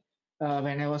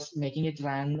when I was making it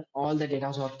run, all the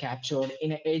data were captured.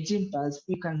 In an Edge Impulse,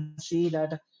 you can see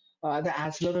that the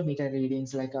accelerometer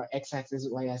readings, like x-axis,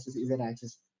 y-axis,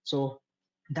 z-axis. So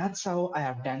that's how I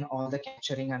have done all the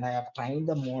capturing, and I have trained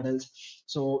the models,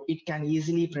 so it can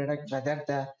easily predict whether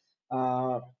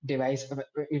the device,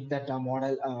 if that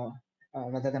model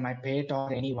whether my pet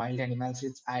or any wild animals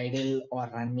it's idle or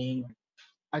running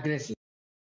aggressive.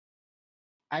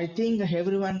 I think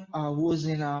everyone who's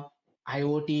in a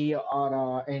IoT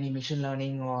or any machine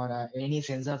learning or any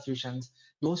sensor fusions,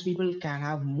 those people can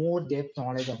have more depth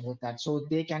knowledge about that. So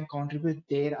they can contribute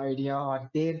their idea or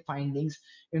their findings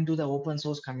into the open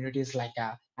source communities like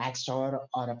Axstar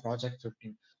or a Project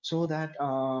 15, so that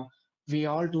we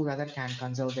all together can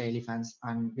conserve the elephants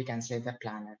and we can save the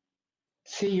planet.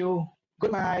 See you.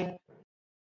 Goodbye.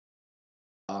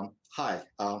 Hi,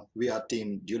 we are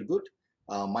Team DualBoot.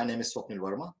 My name is Swapnil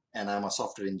Verma, and I'm a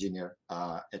software engineer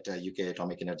at UK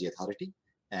Atomic Energy Authority.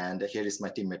 And here is my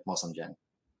teammate, Mausam Jain.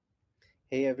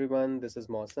 Hey everyone, this is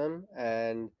Mausam,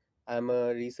 and I'm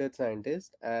a research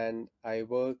scientist, and I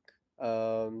work,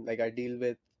 I deal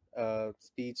with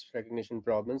speech recognition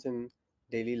problems in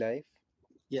daily life.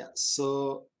 Yeah,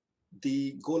 so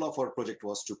the goal of our project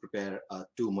was to prepare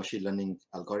two machine learning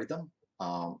algorithm.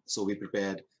 So we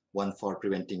prepared one for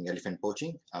preventing elephant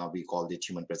poaching. We called it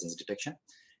human presence detection.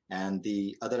 And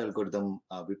the other algorithm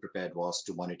we prepared was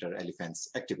to monitor elephants'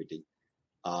 activity.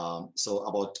 So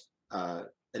about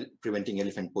preventing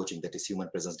elephant poaching, that is human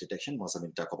presence detection. Mausam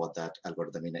will talk about that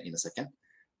algorithm in a second.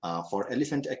 For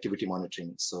elephant activity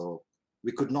monitoring, so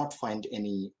we could not find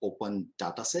any open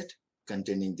data set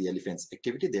containing the elephant's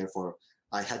activity. Therefore,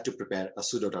 I had to prepare a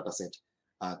pseudo data set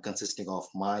consisting of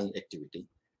my activity.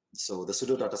 So the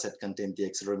pseudo data set contained the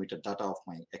accelerometer data of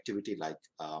my activity, like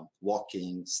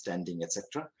walking, standing,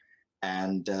 etc.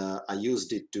 And I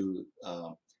used it to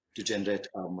generate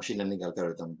a machine learning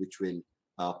algorithm which will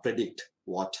predict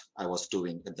what I was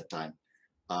doing at the time.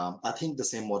 I think the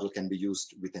same model can be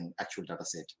used with an actual data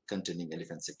set containing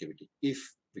elephant's activity if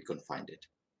we can find it.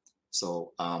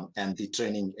 So, and the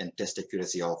training and test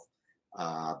accuracy of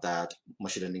that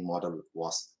machine learning model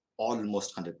was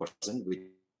almost 100%, which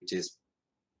is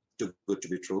too good to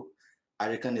be true. I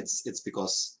reckon it's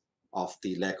because of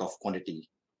the lack of quantity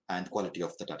and quality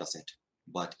of the data set.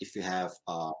 But if you have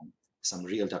some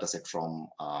real data set from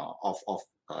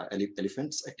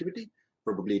elephants activity,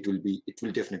 probably it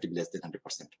will definitely be less than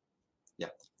 100%. Yeah.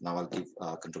 Now I'll give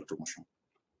control to Mushroom.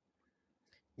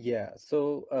 Yeah,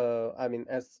 so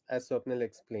as Swapnil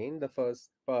explained, the first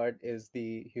part is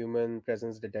the human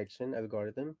presence detection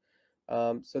algorithm.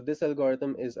 So this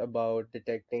algorithm is about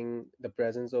detecting the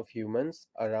presence of humans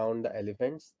around the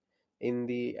elephants. in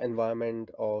the environment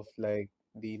of like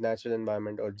the natural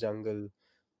environment or jungle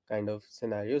kind of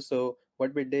scenario. So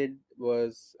what we did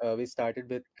was we started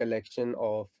with collection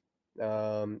of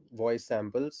voice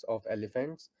samples of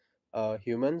elephants,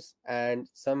 humans, and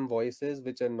some voices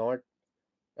which are not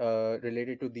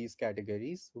related to these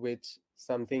categories, which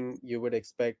something you would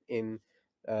expect in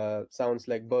sounds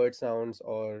like bird sounds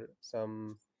or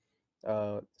some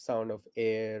sound of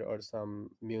air or some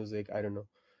music, I don't know.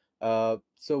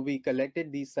 So we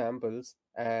collected these samples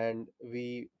and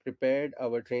we prepared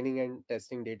our training and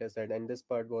testing data set. And this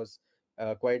part was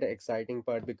quite an exciting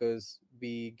part because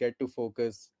we get to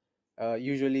focus,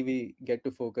 usually we get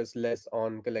to focus less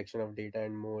on collection of data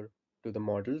and more to the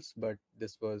models, but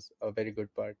this was a very good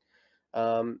part.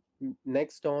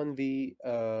 Next on, we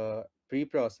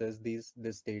pre-process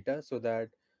this data so that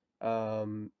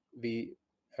we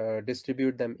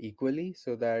distribute them equally,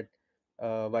 so that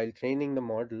while training the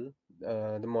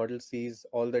model sees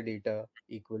all the data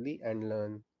equally and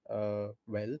learn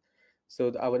well.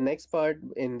 So our next part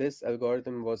in this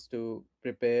algorithm was to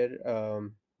prepare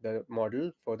the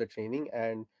model for the training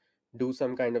and do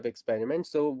some kind of experiment.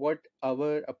 So what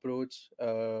our approach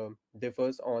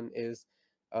differs on is,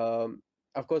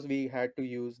 of course, we had to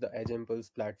use the Edge Impulse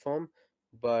platform,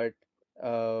 but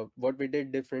what we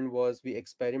did different was we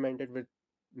experimented with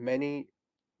many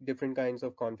different kinds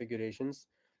of configurations,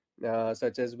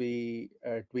 such as we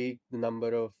tweaked the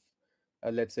number of,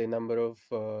 let's say, number of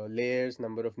layers,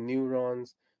 number of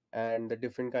neurons, and the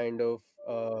different kind of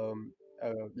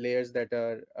layers that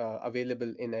are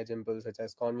available in Edge Impulse, such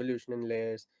as convolutional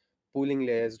layers, pooling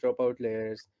layers, dropout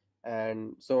layers,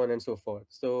 and so on and so forth.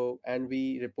 So, and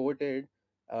we reported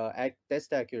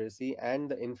test accuracy and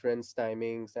the inference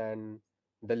timings and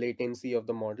the latency of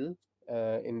the model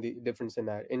in the different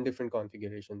different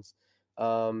configurations.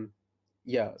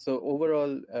 Yeah, so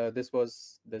overall this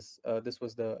was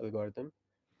the algorithm.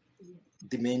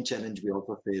 The main challenge we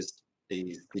also faced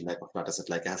is the lack of data set,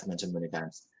 like as mentioned many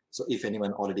times. So if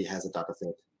anyone already has a data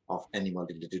set of any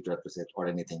multi-related data set or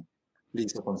anything,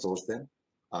 please open source them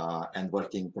and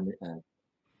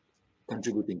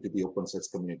contributing to the open source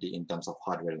community in terms of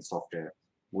hardware and software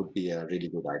would be a really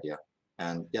good idea.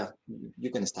 And yeah, you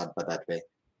can start by that way.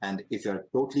 And if you're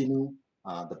totally new,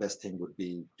 the best thing would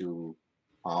be to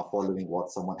following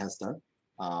what someone has done.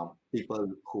 People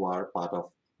who are part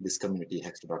of this community,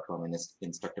 Hexter.com and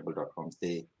Instructable.com,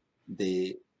 they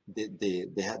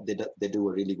do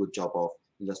a really good job of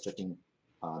illustrating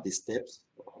these steps,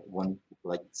 one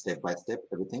like step by step,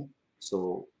 everything.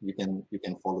 So you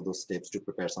can follow those steps to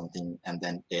prepare something and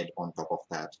then add on top of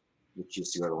that, which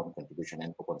is your own contribution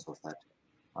and open source that.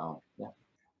 Yeah.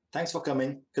 Thanks for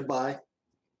coming. Goodbye.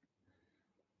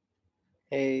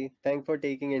 Hey, thanks for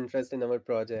taking interest in our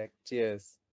project.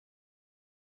 Cheers.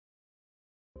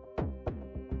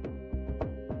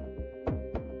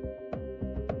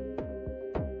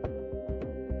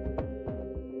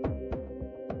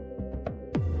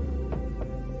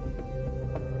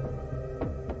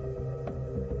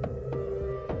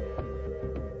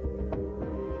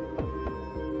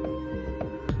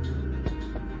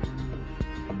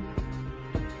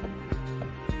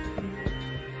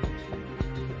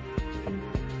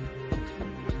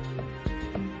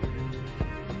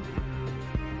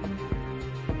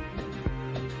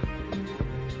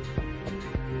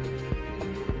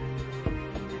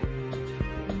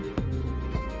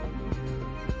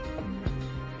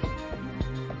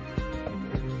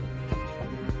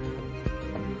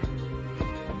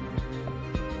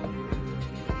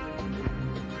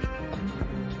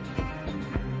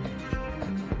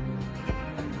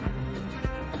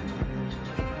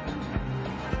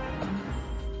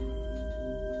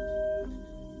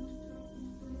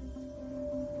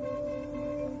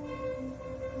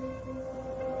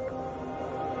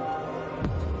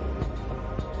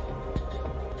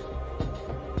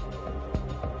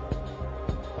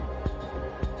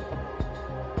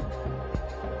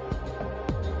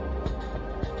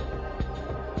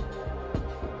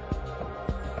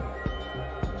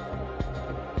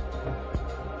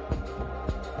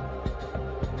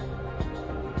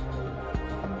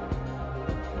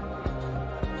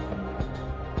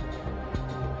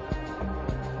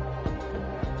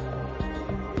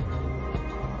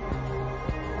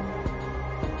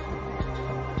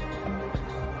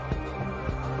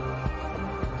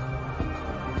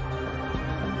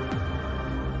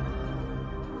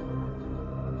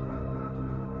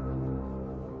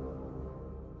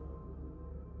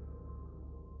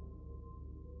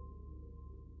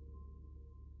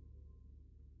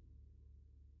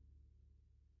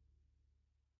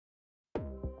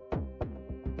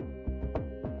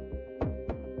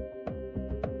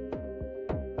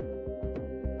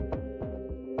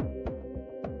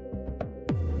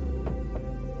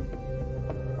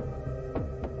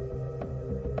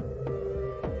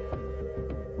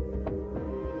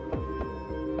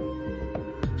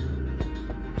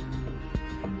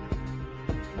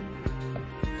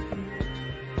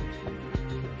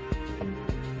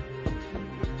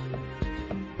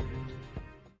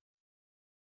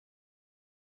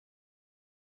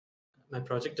 My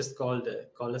project is called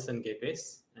Callers and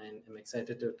Gateways, and I'm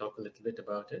excited to talk a little bit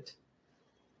about it.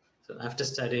 So after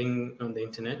studying on the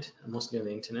internet, mostly on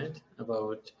the internet,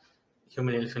 about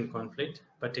human-elephant conflict,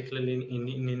 particularly in an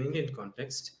Indian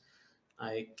context,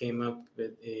 I came up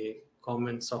with a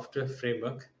common software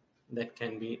framework that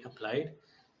can be applied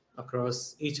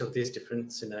across each of these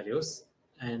different scenarios,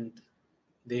 and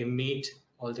they meet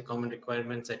all the common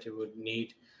requirements that you would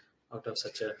need out of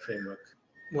such a framework.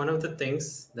 One of the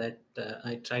things that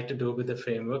I tried to do with the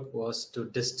framework was to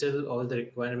distill all the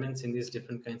requirements in these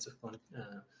different kinds of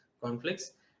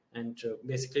conflicts and to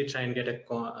basically try and get a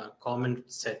common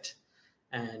set.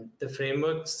 And the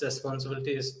framework's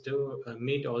responsibility is to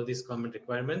meet all these common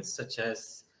requirements, such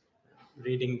as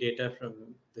reading data from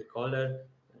the caller,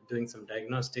 doing some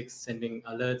diagnostics, sending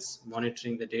alerts,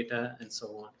 monitoring the data, and so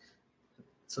on.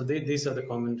 So these are the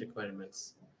common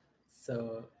requirements.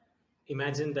 So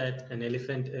imagine that an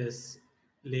elephant is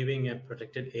leaving a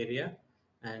protected area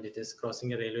and it is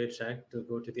crossing a railway track to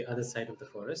go to the other side of the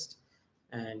forest.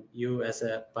 And you, as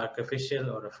a park official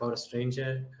or a forest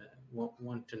ranger,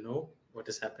 want to know what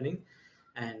is happening.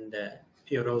 And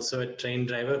you're also a train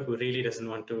driver who really doesn't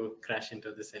want to crash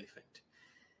into this elephant.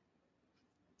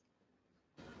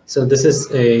 So this is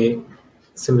a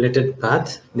simulated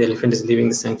path. The elephant is leaving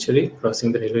the sanctuary,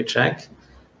 crossing the railway track,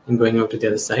 and going out to the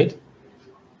other side.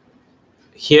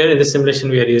 Here in the simulation,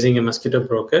 we are using a mosquito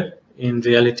broker. In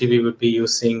reality, we would be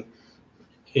using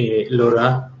a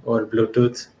LoRa or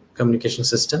Bluetooth communication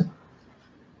system.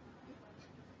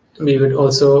 We would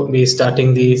also be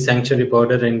starting the sanctuary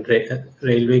border and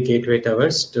railway gateway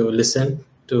towers to listen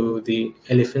to the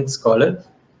elephant's caller.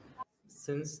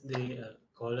 Since the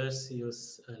callers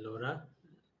use LoRa,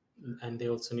 and they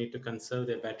also need to conserve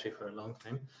their battery for a long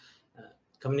time,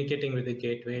 communicating with the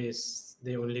gateway is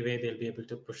the only way they'll be able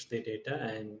to push the data,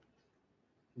 and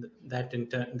that in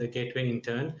turn, the gateway in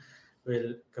turn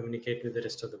will communicate with the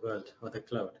rest of the world or the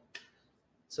cloud.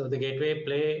 So the gateways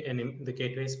play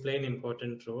an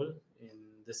important role in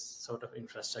this sort of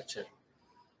infrastructure.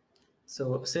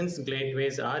 So since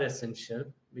gateways are essential,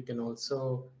 we can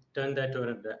also turn that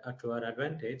to our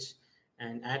advantage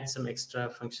and add some extra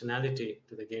functionality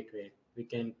to the gateway.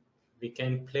 We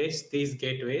can place these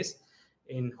gateways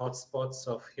in hotspots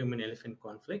of human-elephant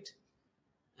conflict,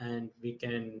 and we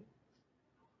can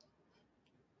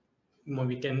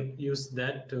use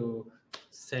that to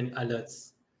send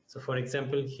alerts. So for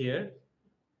example, here,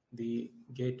 the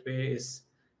gateway is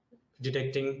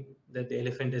detecting that the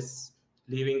elephant is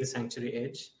leaving the sanctuary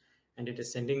edge, and it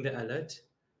is sending the alert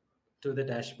to the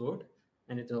dashboard,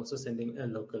 and it's also sending a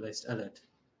localized alert.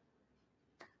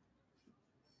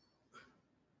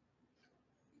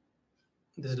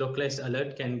 This localized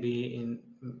alert can be in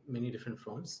many different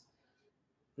forms.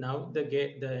 Now the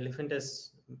elephant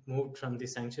has moved from the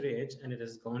sanctuary edge and it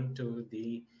has gone to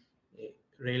the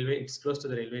railway. It's close to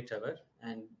the railway tower,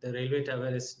 and the railway tower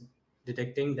is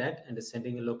detecting that and is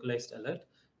sending a localized alert,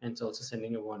 and it's also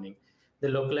sending a warning. The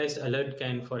localized alert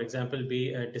can, for example,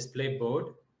 be a display board,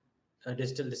 a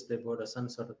digital display board or some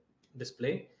sort of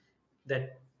display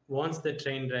that warns the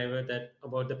train driver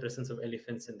about the presence of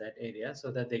elephants in that area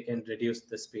so that they can reduce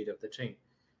the speed of the train.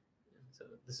 So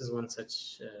this is one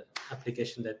such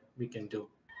application that we can do.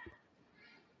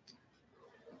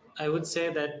 I would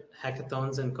say that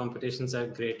hackathons and competitions are a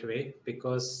great way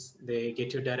because they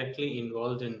get you directly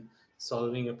involved in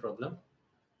solving a problem.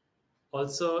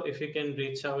 Also, if you can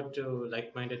reach out to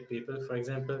like-minded people, for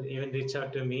example, even reach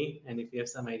out to me, and if you have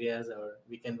some ideas or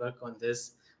we can work on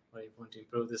this, or you want to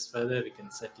improve this further, we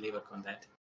can certainly work on that.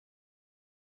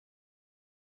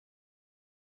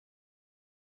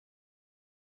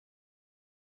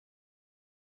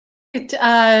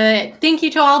 Thank you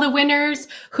to all the winners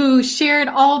who shared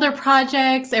all their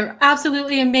projects. They were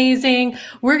absolutely amazing.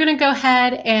 We're going to go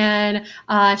ahead and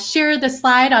share the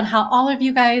slide on how all of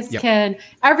you guys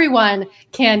everyone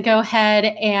can go ahead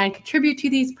and contribute to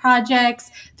these projects.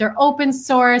 They're open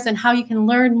source and how you can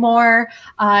learn more.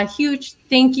 Huge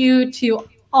thank you to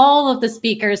all of the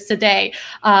speakers today.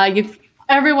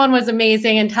 Everyone was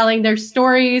amazing in telling their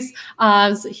stories.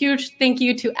 So huge thank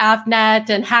you to AvNet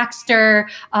and Hackster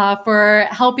for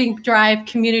helping drive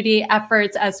community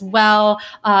efforts as well.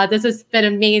 This has been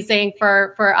amazing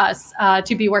for us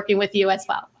to be working with you as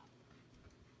well.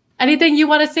 Anything you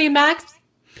want to say, Max?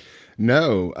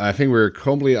 No, I think we're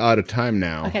completely out of time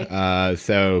now. Okay.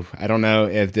 So I don't know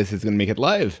if this is going to make it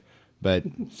live, but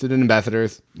student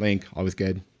ambassadors, link, always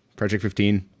good. Project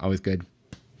 15, always good.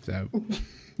 So...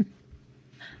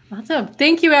 Awesome.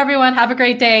 Thank you, everyone. Have a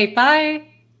great day. Bye.